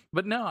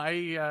 But no,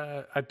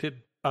 I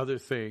did other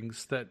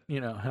things that,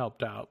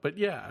 helped out. But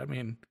yeah,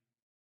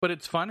 but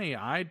it's funny.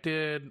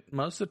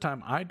 Most of the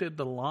time I did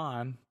the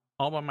lawn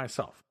all by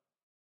myself.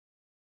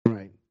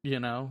 Right.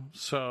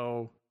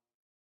 So,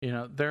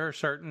 there are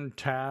certain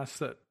tasks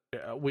that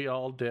we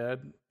all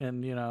did.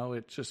 And,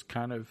 it's just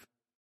kind of,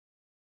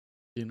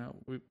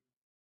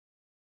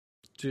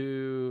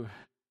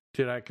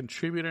 did I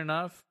contribute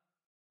enough?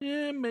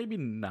 Yeah, maybe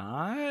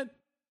not.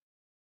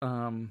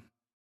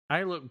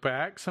 I look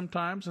back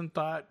sometimes and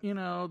thought,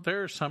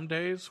 there are some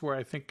days where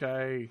I think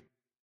I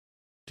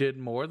did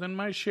more than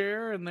my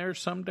share, and there are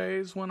some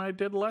days when I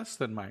did less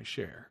than my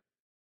share.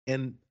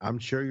 And I'm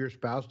sure your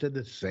spouse did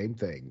the same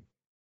thing.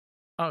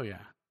 Oh,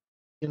 yeah.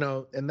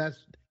 And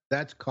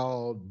that's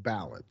called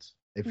balance,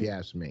 if you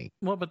ask me.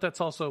 Well, but that's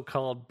also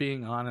called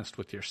being honest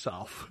with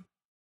yourself.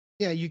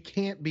 Yeah,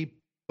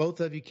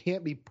 both of you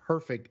can't be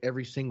perfect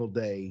every single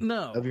day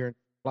of your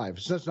life.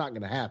 So that's not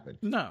going to happen.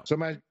 No.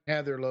 Somebody's going to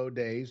have their low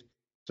days.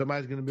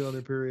 Somebody's going to be on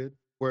their period,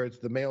 where it's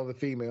the male or the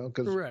female,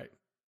 because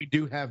we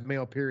do have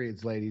male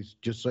periods, ladies,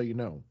 just so you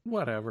know.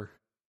 Whatever.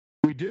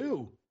 We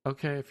do.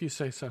 Okay, if you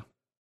say so.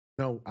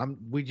 No,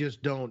 we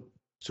just don't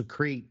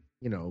secrete,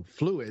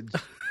 fluids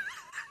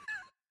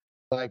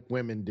like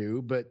women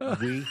do, but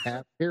we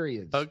have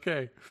periods.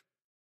 Okay.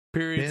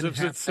 Periods of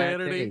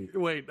insanity.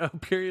 Wait,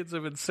 periods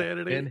of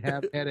insanity. Men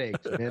have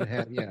headaches. Men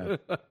have,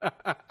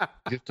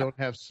 just don't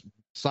have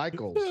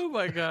cycles. Oh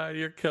my God,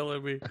 you're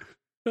killing me.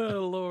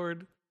 Oh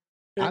Lord.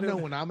 I know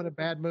when I'm in a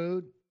bad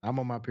mood, I'm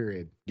on my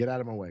period. Get out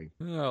of my way.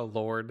 Oh,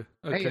 Lord.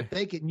 Okay. Hey, if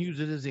they can use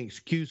it as an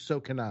excuse, so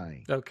can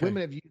I. Okay.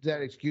 Women have used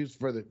that excuse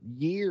for the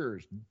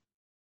years,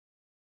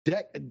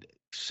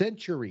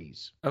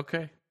 centuries.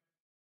 Okay.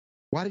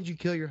 Why did you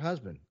kill your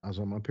husband? I was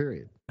on my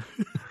period.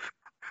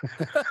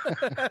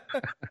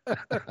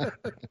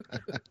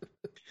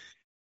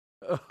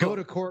 Go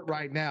to court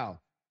right now.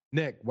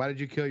 Nick, why did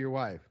you kill your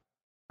wife?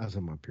 I was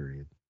on my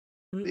period.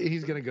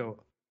 He's going to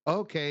go,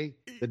 okay,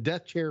 the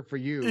death chair for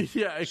you.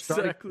 Yeah,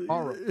 exactly.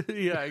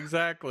 Yeah,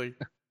 exactly.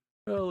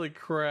 Holy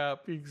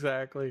crap,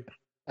 exactly.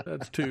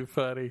 That's too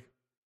funny.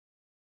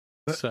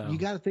 But so you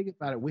got to think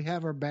about it. We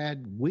have our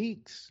bad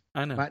weeks.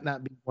 I know. Might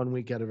not be 1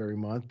 week out of every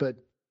month, but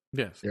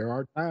yes, there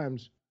are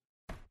times,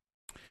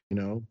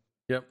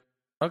 Yep.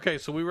 Okay,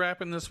 so we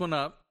wrapping this one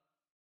up.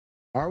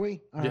 Are we?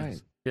 All yes.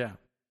 right. Yeah.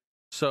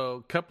 So,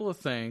 a couple of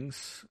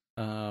things.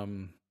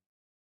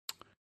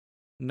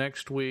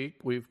 Next week,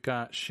 we've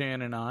got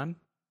Shannon on.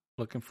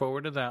 Looking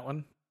forward to that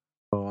one.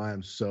 Oh, I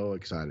am so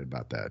excited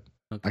about that.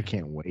 Okay. I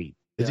can't wait.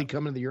 Is he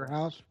coming to your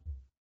house?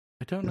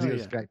 I don't know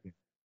yet.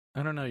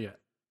 I don't know yet.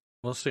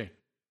 We'll see.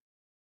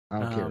 I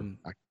don't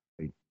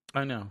care.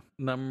 I know.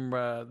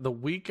 The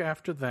week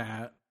after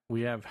that,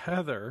 we have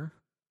Heather,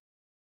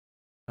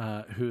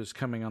 who is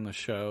coming on the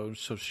show.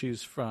 So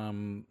she's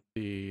from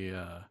the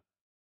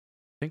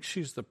think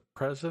she's the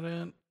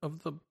president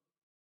of the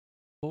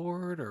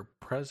board or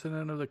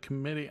president of the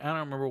committee. I don't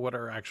remember what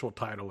her actual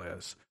title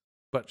is,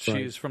 but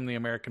she's from the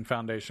American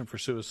Foundation for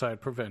Suicide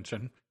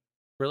Prevention.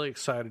 Really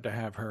excited to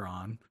have her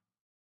on.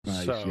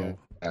 Nice, so yeah,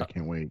 I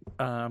can't wait.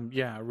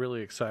 Yeah,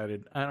 really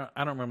excited. I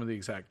don't remember the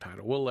exact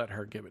title. We'll let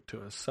her give it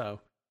to us. So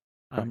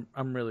I'm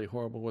really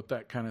horrible with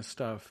that kind of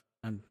stuff.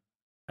 Then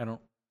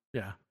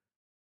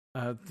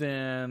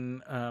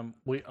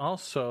we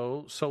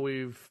also,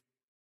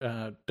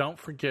 don't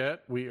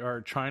forget, we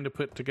are trying to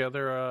put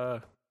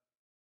together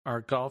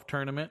our golf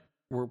tournament.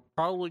 We're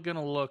probably going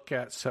to look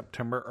at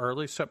September,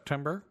 early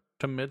September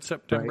to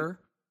mid-September. Right.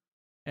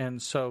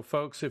 And so,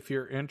 folks, if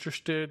you're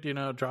interested,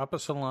 drop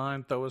us a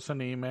line, throw us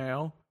an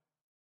email.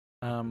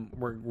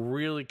 We're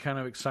really kind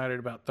of excited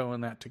about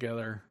throwing that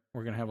together.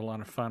 We're going to have a lot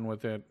of fun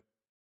with it.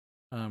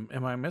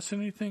 Am I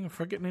missing anything?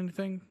 Forgetting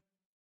anything?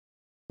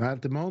 Not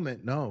at the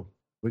moment, no.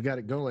 We got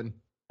it going.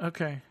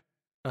 Okay.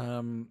 Yeah.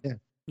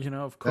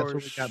 Of course. That's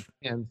what we got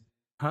planned.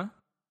 Huh?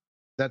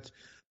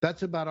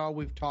 That's about all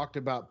we've talked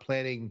about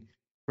planning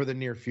for the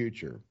near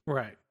future.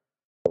 Right.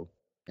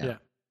 Yeah.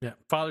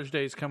 Father's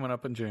Day is coming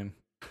up in June.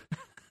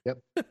 Yep.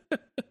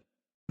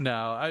 No,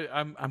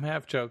 I'm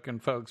half joking,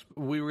 folks.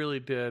 We really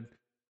did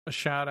a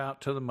shout out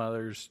to the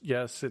mothers.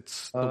 Yes,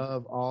 it's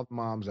of all the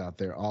moms out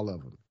there, all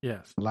of them.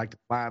 Yes. I'd like to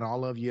line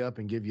all of you up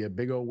and give you a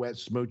big old wet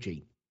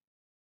smoochie.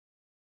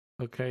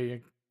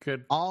 Okay,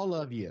 good. All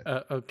of you.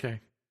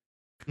 Okay.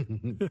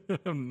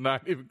 I'm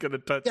not even going to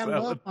touch that. I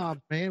love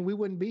moms, man. We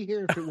wouldn't be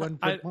here if it wasn't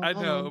for I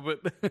know,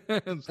 but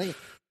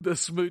the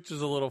smooch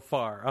is a little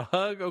far. A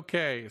hug,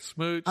 okay.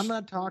 Smooch. I'm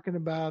not talking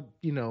about,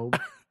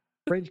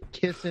 French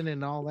kissing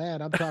and all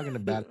that. I'm talking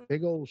about a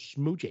big old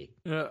smoochie.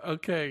 Yeah,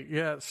 okay.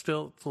 Yeah,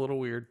 still, it's a little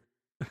weird.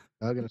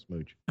 Hug and a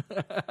smooch.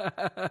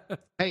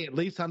 Hey, at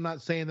least I'm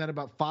not saying that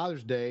about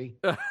Father's Day.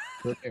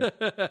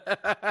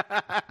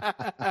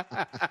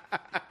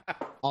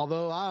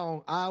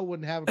 Although I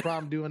wouldn't have a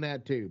problem doing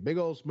that too. Big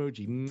old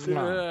smoochie.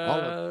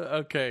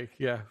 Okay,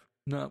 yeah.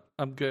 No,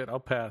 I'm good. I'll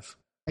pass.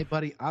 Hey,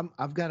 buddy,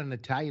 I've got an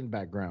Italian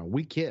background.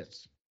 We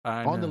kiss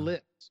on the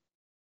lips.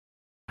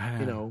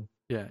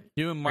 Yeah,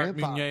 you and Mark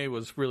Meunier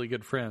was really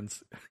good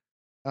friends.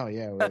 Oh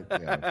yeah,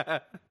 yeah.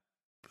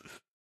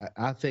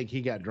 I think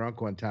he got drunk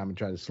one time and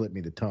tried to slip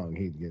me the tongue.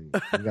 You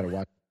got to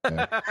watch.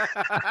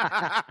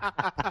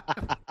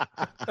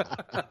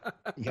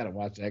 You got to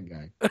watch that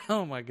guy.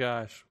 Oh my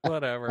gosh!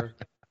 Whatever.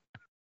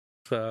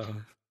 So,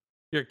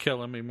 you're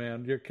killing me,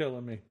 man. You're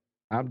killing me.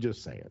 I'm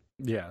just saying.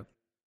 Yeah,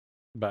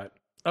 but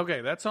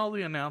okay. That's all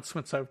the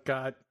announcements I've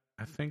got.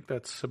 I think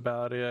that's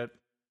about it.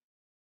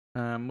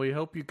 We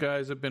hope you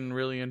guys have been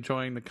really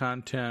enjoying the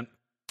content.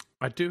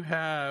 I do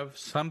have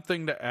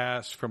something to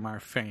ask from our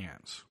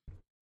fans.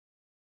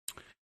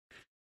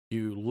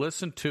 You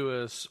listen to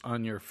us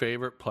on your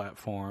favorite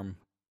platform.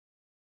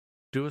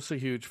 Do us a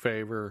huge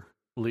favor.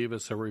 Leave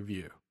us a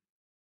review.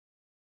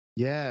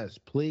 Yes,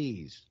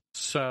 please.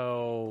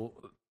 So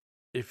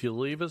if you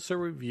leave us a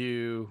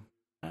review,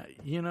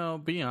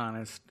 be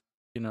honest.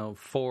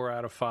 4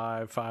 out of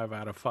 5, 5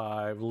 out of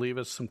 5. Leave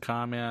us some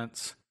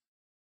comments.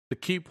 The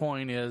key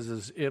point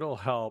is it'll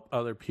help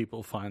other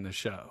people find the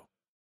show.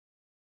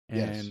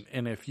 Yes.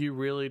 And if you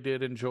really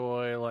did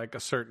enjoy like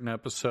a certain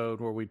episode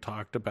where we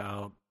talked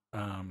about,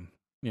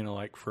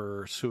 like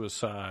for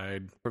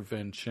suicide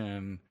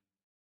prevention,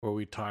 where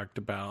we talked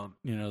about,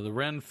 the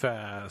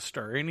Renfest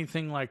or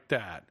anything like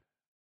that,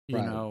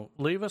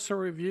 leave us a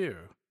review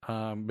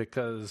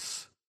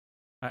because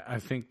I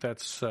think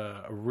that's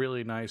a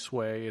really nice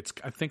way.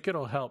 I think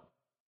it'll help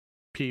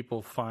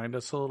people find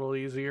us a little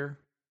easier.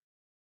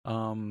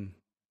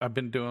 I've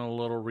been doing a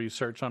little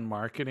research on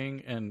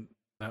marketing, and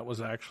that was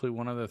actually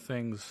one of the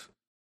things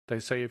they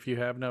say. If you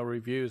have no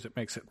reviews, it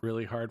makes it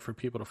really hard for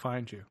people to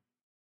find you.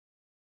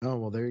 Oh,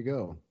 well, there you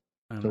go.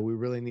 So we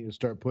really need to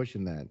start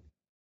pushing that.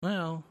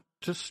 Well,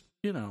 just,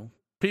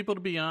 people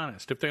to be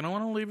honest. If they don't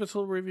want to leave us a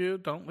review,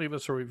 don't leave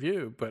us a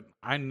review. But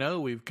I know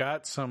we've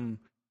got some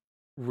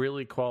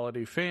really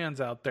quality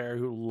fans out there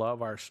who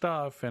love our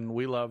stuff, and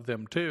we love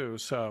them too.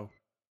 So,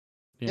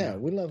 yeah,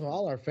 we love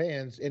all our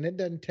fans, and it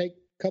doesn't take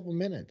a couple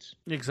minutes.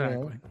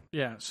 Exactly.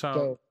 Yeah.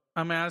 So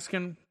I'm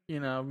asking,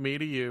 me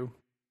to you,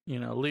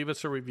 leave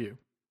us a review.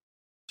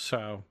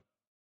 So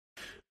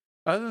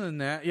other than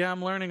that, yeah,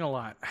 I'm learning a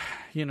lot,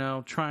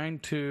 trying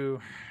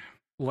to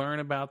learn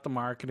about the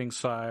marketing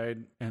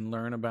side and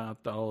learn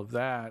about all of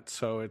that.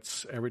 So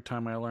it's every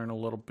time I learn a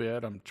little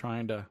bit, I'm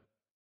trying to,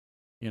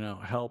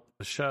 help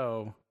the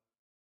show.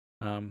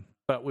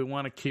 But we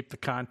want to keep the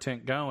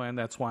content going.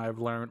 That's why I've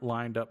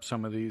lined up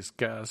some of these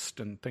guests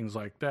and things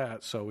like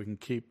that, so we can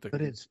keep the.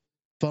 But it's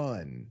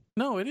fun.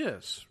 No, it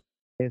is.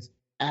 It's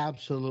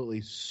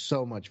absolutely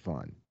so much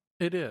fun.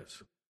 It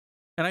is,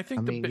 and I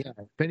think. If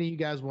any of you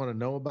guys want to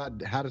know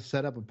about how to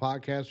set up a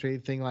podcast or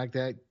anything like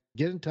that,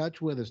 get in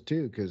touch with us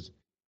too, because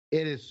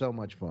it is so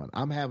much fun.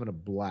 I'm having a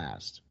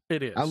blast.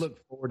 It is. I look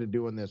forward to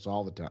doing this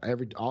all the time,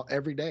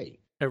 every day.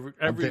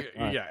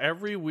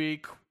 Every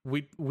week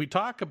we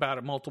talk about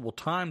it multiple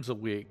times a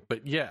week,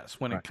 but yes,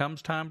 when it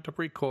comes time to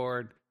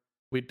record,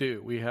 We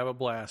do. We have a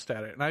blast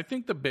at it. And I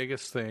think the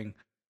biggest thing,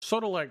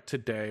 sort of like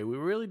today, we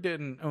really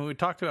didn't, I mean, we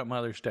talked about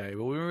Mother's Day,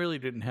 but we really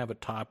didn't have a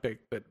topic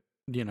that,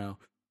 you know,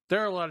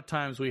 there are a lot of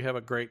times we have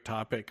a great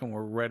topic and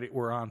we're ready,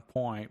 we're on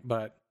point,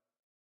 but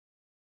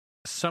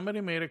somebody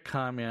made a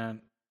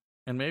comment,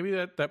 and maybe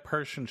that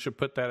person should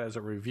put that as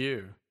a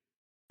review.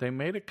 They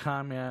made a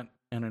comment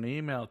in an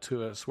email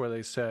to us where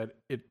they said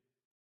it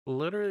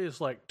literally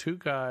is like two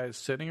guys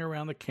sitting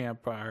around the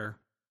campfire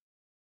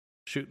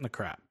shooting the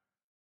crap.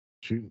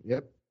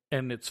 Yep.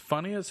 And it's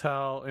funny as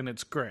hell, and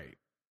it's great.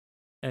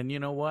 And you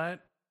know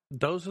what?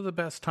 Those are the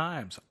best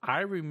times.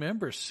 I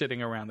remember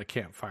sitting around the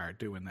campfire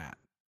doing that.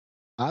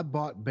 I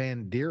bought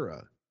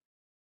Bandera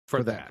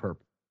for that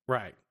purpose.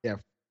 Right. Yeah.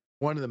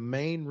 One of the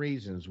main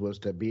reasons was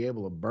to be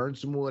able to burn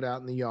some wood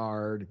out in the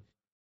yard,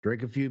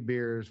 drink a few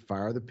beers,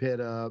 fire the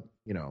pit up,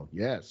 you know,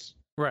 yes.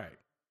 Right.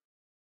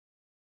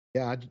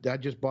 Yeah, I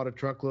just bought a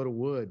truckload of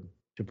wood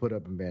to put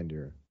up in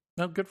Bandera.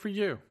 No, good for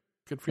you.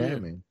 Good for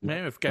you.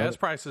 Man, if gas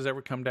prices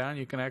ever come down,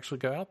 you can actually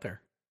go out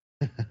there.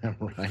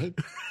 Right?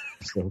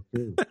 So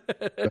true.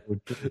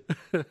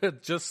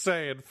 Just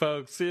saying,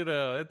 folks, you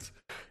know,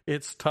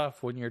 it's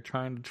tough when you're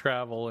trying to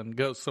travel and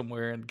go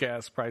somewhere and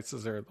gas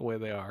prices are the way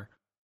they are.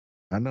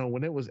 I know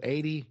when it was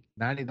 $80,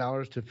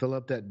 $90 to fill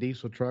up that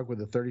diesel truck with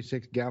a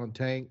 36-gallon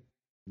tank,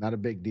 not a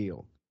big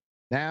deal.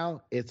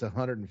 Now it's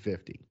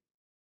 $150.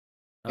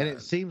 And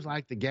it seems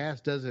like the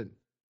gas doesn't,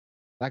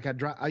 like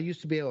I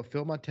used to be able to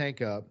fill my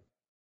tank up,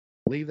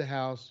 leave the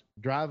house,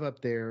 drive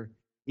up there,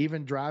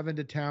 even drive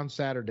into town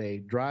Saturday,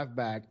 drive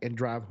back, and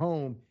drive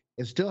home,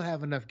 and still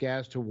have enough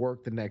gas to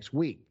work the next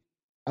week.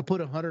 I put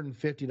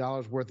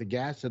 $150 worth of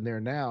gas in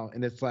there now,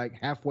 and it's like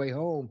halfway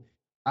home,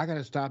 I got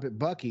to stop at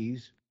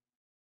Buc-ee's,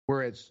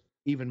 where it's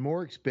even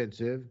more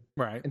expensive,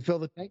 right, and fill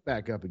the tank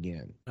back up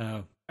again.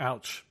 Oh,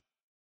 ouch.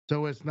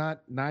 So it's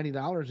not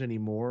 $90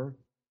 anymore.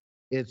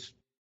 It's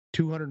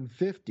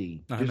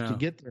 $250 just to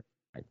get there.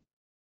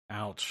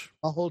 Ouch.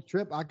 A whole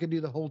trip, I could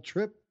do the whole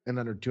trip in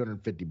under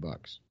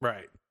 $250.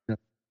 Right. Yeah.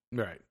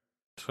 Right.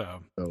 So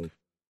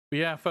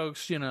yeah,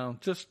 folks, you know,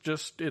 just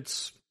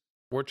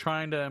we're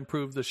trying to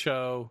improve the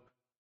show.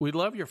 We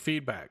love your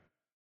feedback.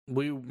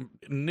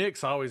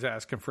 Nick's always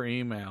asking for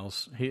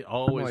emails. He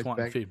always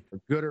wants feedback,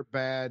 good or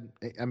bad.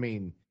 I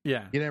mean,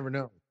 yeah, you never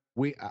know.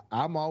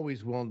 I'm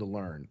always willing to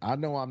learn. I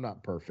know I'm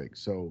not perfect,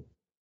 so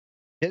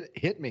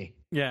hit me.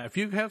 Yeah, if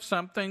you have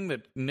something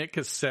that Nick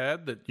has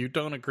said that you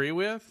don't agree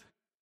with,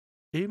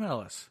 email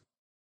us.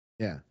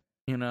 Yeah,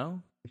 you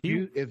know,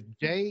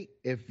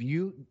 if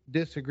you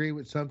disagree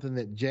with something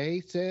that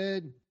Jay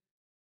said,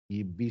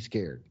 you be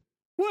scared.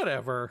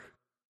 Whatever.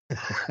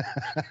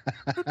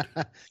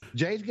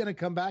 Jay's going to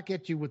come back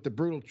at you with the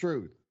brutal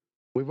truth.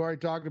 We've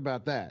already talked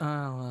about that.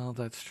 Oh, well,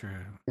 that's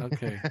true.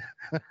 Okay.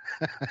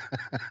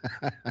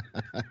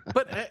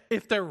 But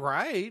if they're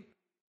right,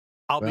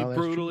 I'll be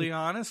brutally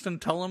honest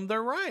and tell them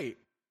they're right.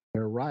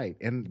 They're right.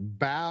 And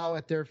bow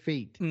at their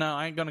feet. No,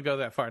 I ain't going to go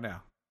that far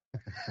now.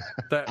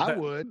 I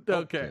would.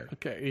 Okay.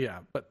 Yeah.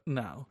 But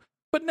no,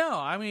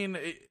 I mean,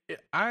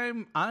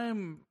 I'm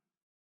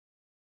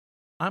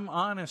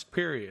honest,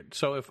 period.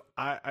 So if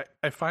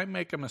I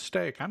make a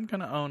mistake, I'm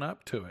going to own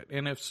up to it.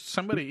 And if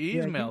somebody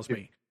emails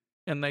me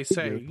and they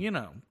say, you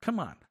know, come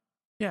on.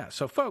 Yeah.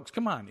 So folks,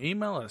 come on,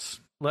 email us.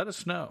 Let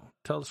us know.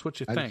 Tell us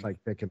what you think. I just like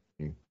picking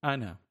you. I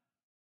know.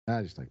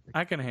 I just like picking.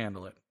 I can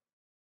handle it.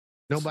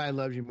 Nobody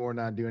loves you more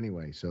than I do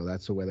anyway. So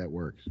that's the way that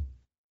works.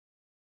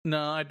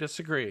 No, I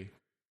disagree.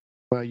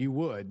 Well, you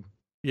would.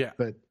 Yeah.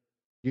 But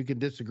you can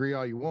disagree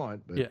all you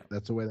want, but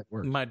that's the way that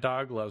works. My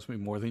dog loves me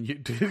more than you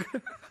do.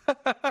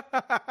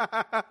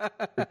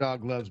 Your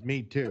dog loves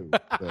me too.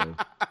 So.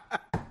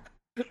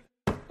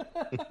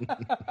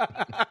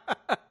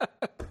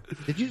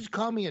 Did you just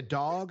call me a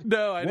dog?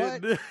 No, I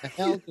didn't. What the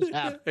hell just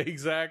happened?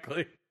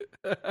 Exactly.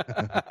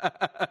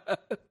 I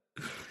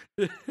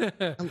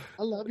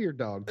love your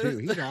dog too.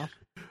 He's awesome.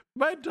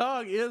 My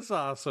dog is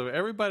awesome.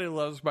 Everybody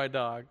loves my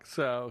dog.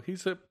 So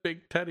he's a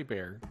big teddy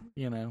bear,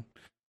 you know.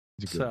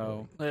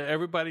 So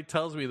everybody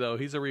tells me, though,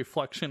 he's a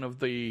reflection of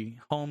the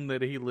home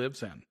that he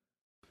lives in.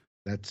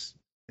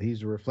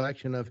 He's a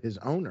reflection of his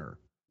owner.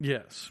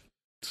 Yes.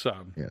 So,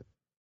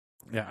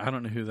 yeah, I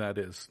don't know who that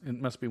is.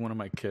 It must be one of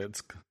my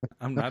kids.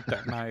 I'm not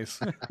that nice.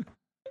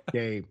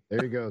 Gabe.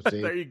 There you go.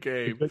 See? There you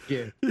go. Good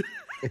kid.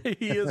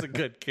 He is a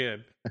good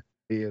kid.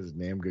 He is a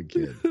damn good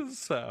kid.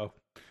 So,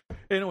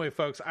 anyway,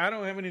 folks, I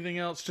don't have anything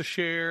else to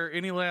share.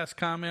 Any last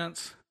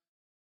comments?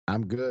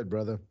 I'm good,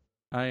 brother.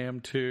 I am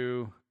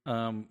too.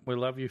 We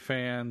love you,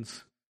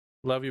 fans.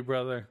 Love you,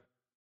 brother.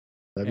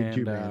 Love you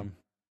too, man.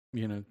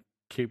 You know,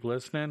 keep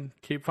listening,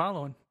 keep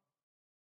following.